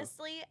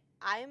honestly,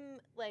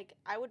 I'm like,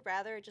 I would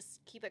rather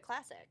just keep it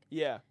classic.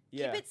 Yeah.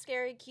 Keep it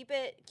scary, keep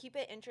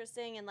it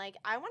interesting, and like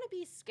I want to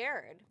be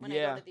scared when I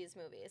go to these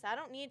movies. I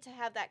don't need to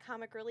have that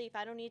comic relief.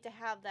 I don't need to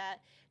have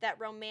that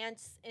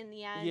romance in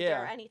the end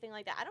or anything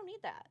like that. I don't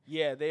need that.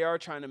 Yeah, they are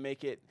trying to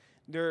make it.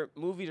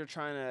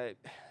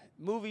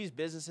 Movies,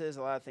 businesses,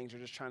 a lot of things are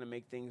just trying to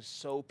make things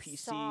so PC,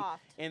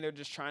 soft. And they're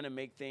just trying to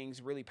make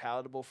things really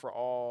palatable for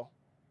all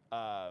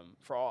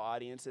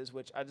audiences,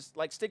 which I just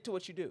like, stick to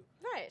what you do.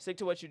 Right. Stick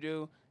to what you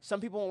do. Some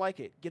people won't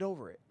like it. Get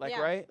over it. Like,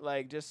 right?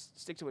 Like, just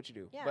stick to what you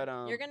do. Yeah. But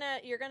you're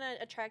gonna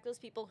attract those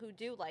people who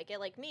do like it,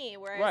 like me.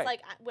 Whereas,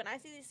 like, when I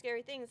see these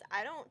scary things,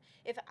 I don't.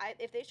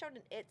 If they showed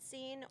an It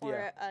scene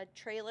or a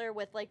trailer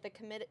with like the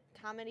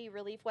comedy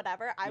relief,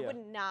 whatever, I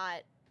would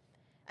not.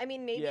 I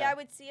mean, maybe I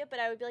would see it, but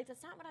I would be like,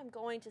 that's not what I'm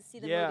going to see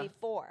the movie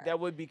for. That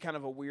would be kind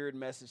of a weird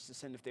message to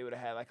send if they would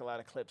have had like a lot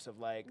of clips of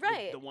like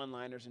the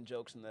one-liners and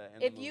jokes in the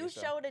if movie, you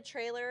showed a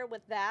trailer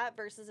with that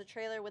versus a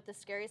trailer with the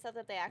scary stuff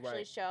that they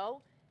actually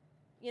show,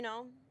 you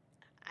know,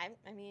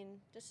 I mean,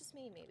 that's just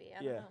me maybe.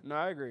 I don't know. No,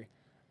 I agree.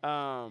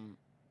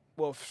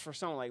 Well, for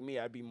someone like me,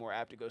 I'd be more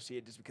apt to go see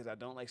it just because I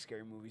don't like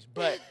scary movies.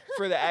 But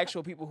for the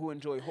actual people who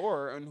enjoy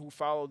horror and who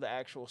follow the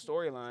actual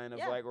storyline of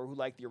like, or who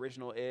like the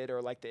original It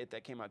or like the It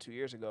that came out 2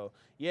 years ago,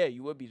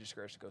 you would be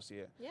discouraged to go see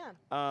it.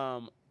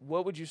 Yeah.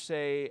 What would you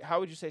say? How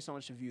would you say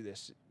someone should view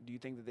this? Do you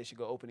think that they should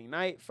go opening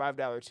night,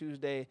 $5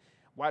 Tuesday,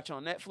 watch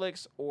on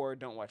Netflix, or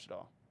don't watch it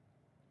all?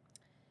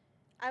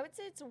 I would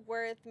say it's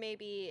worth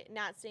maybe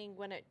not seeing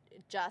when it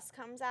just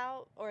comes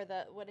out, or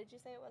what did you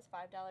say it was,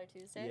 $5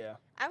 Tuesday? Yeah.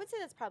 I would say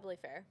that's probably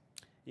fair.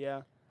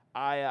 Yeah.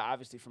 I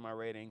obviously for my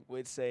rating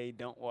would say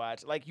don't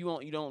watch. Like you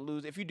don't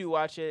lose. If you do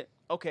watch it,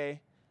 okay.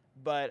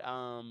 But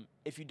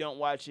if you don't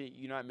watch it,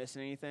 you're not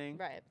missing anything.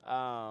 Right.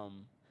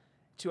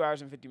 2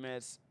 hours and 50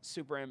 minutes,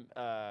 super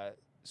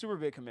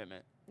big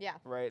commitment. Yeah.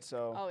 Right?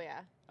 So oh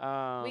yeah.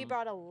 We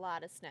brought a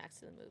lot of snacks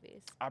to the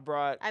movies.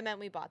 I meant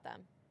we bought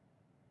them.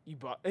 You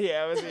bought?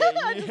 Yeah, it was.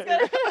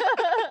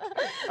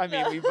 I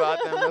mean, we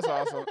bought them. That's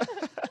awesome.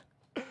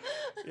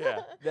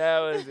 That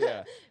was.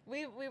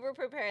 We were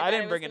prepared. I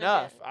didn't bring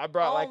enough. I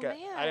brought I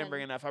didn't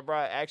bring enough. I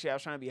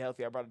was trying to be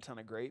healthy. I brought a ton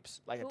of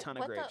grapes, a ton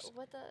of grapes.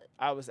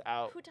 I was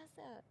out. Who does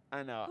that?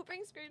 I know. Who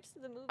brings grapes to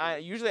the movie?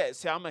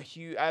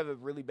 I have a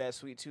really bad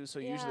sweet tooth, so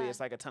usually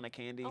it's like a ton of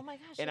candy. Oh my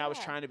gosh. And I was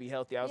trying to be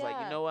healthy. I was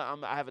like, you know what?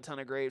 I have a ton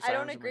of grapes. I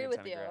don't agree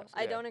with you.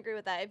 I don't agree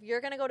with that. If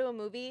you're gonna go to a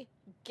movie,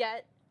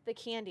 get the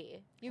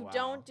candy. You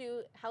don't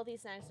do healthy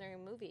snacks during a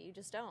movie. You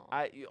just don't.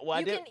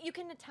 You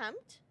can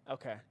attempt.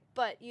 Okay.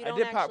 But you don't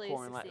actually actually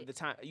popcorn succeed. like the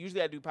time.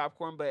 Usually I do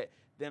popcorn, but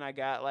then I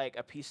got like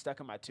a piece stuck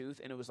in my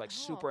tooth, and it was like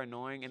super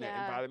annoying, and it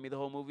bothered me the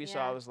whole movie. So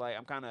I was like,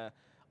 I'm kind of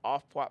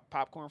off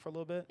popcorn for a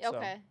little bit.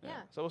 Okay. So,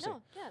 So we'll see.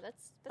 Yeah,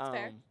 that's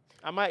fair.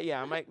 I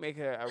might make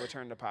a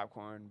return to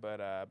popcorn,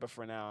 but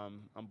for now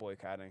I'm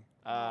boycotting.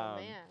 Oh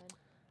man.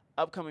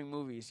 Upcoming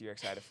movies you're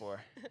excited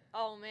for?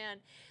 Oh man.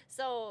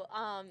 So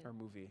or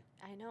movie.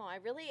 I know.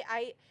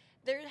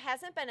 There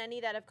hasn't been any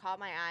that have caught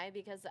my eye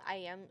because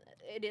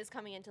it is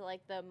coming into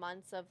like the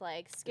months of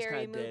like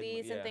scary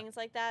movies and things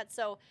like that.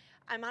 So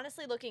I'm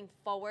honestly looking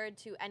forward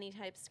to any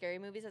type of scary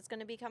movies that's going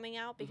to be coming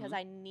out because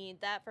I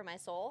need that for my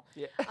soul.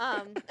 Yeah.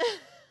 I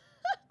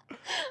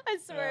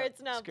swear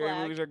it's not scary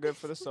black. movies are good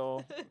for the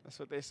soul. That's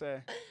what they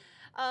say.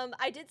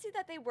 I did see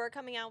that they were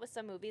coming out with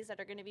some movies that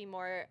are going to be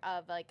more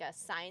of like a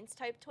science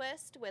type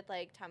twist with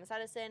like Thomas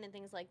Edison and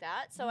things like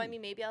that. So I mean,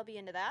 maybe I'll be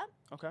into that.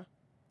 Okay.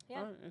 Yeah.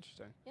 All right,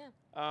 interesting. Yeah.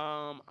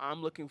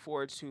 I'm looking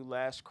forward to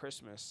Last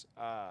Christmas.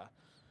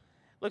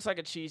 Looks like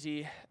a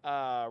cheesy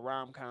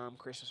rom-com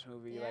Christmas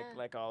movie,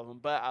 like all of them.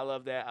 But I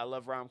love that. I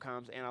love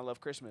rom-coms and I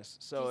love Christmas.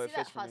 So do you it see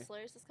fits that for me.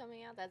 Hustlers is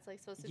coming out? That's like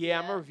supposed to be. Yeah,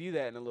 I'm gonna review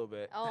that in a little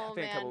bit. Oh I think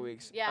man. a couple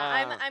weeks. Yeah,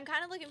 I'm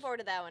kind of looking forward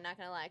to that one. Not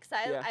gonna lie,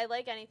 because I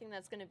like anything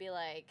that's gonna be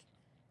like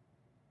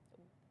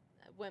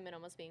women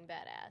almost being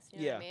badass.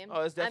 You know what I mean?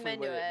 Oh, it's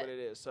definitely I'm into what it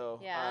is. So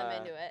yeah,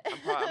 I'm into it.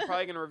 I'm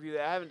probably gonna review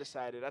that. I haven't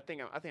decided. I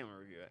think I'm gonna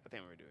review it. I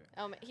think I'm gonna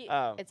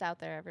do it. It's out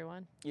there,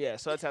 everyone. Yeah,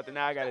 so it's out there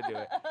now. I gotta do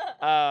it.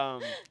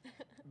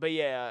 But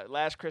yeah,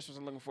 Last Christmas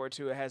I'm looking forward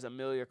to. It has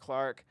Emilia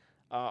Clarke,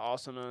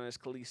 also known as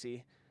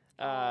Khaleesi,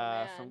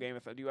 from Game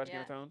of Thrones. Do you watch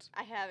Game of Thrones?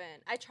 I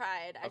haven't. I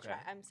tried. Okay.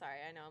 I'm sorry.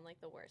 I know I'm like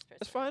the worst person.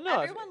 It's fine.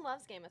 No, everyone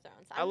loves Game of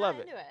Thrones. I love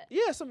not into it.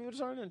 Yeah, some people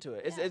just aren't into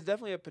it. It's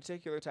definitely a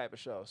particular type of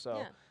show.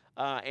 So,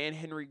 yeah. And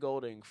Henry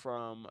Golding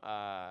from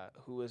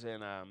who was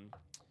in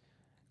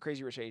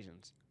Crazy Rich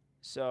Asians.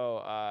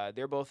 So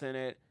they're both in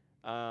it.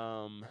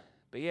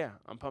 But yeah,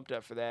 I'm pumped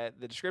up for that.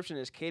 The description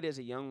is Kate is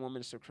a young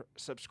woman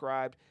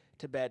subscribed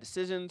to bad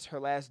decisions. Her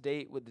last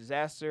date with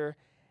disaster,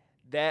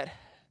 that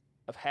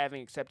of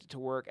having accepted to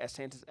work as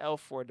Santa's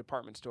elf for a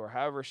department store.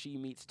 However, she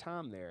meets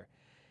Tom there.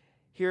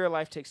 Here,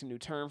 life takes a new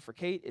turn for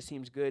Kate. It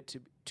seems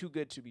too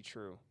good to be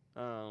true.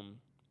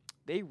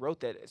 They wrote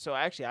that. So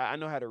actually, I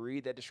know how to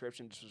read that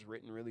description. This was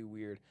written really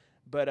weird.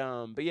 But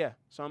yeah,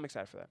 so I'm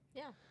excited for that.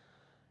 Yeah.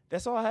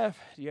 That's all I have.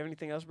 Do you have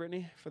anything else,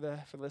 Brittany, for the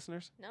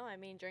listeners? No, I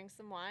mean, drink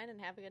some wine and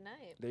have a good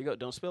night. There you go.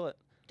 Don't spill it.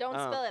 Don't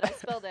spill it. I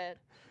spilled it.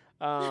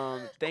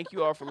 Thank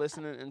you all for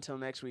listening. Until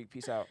next week.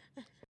 Peace out.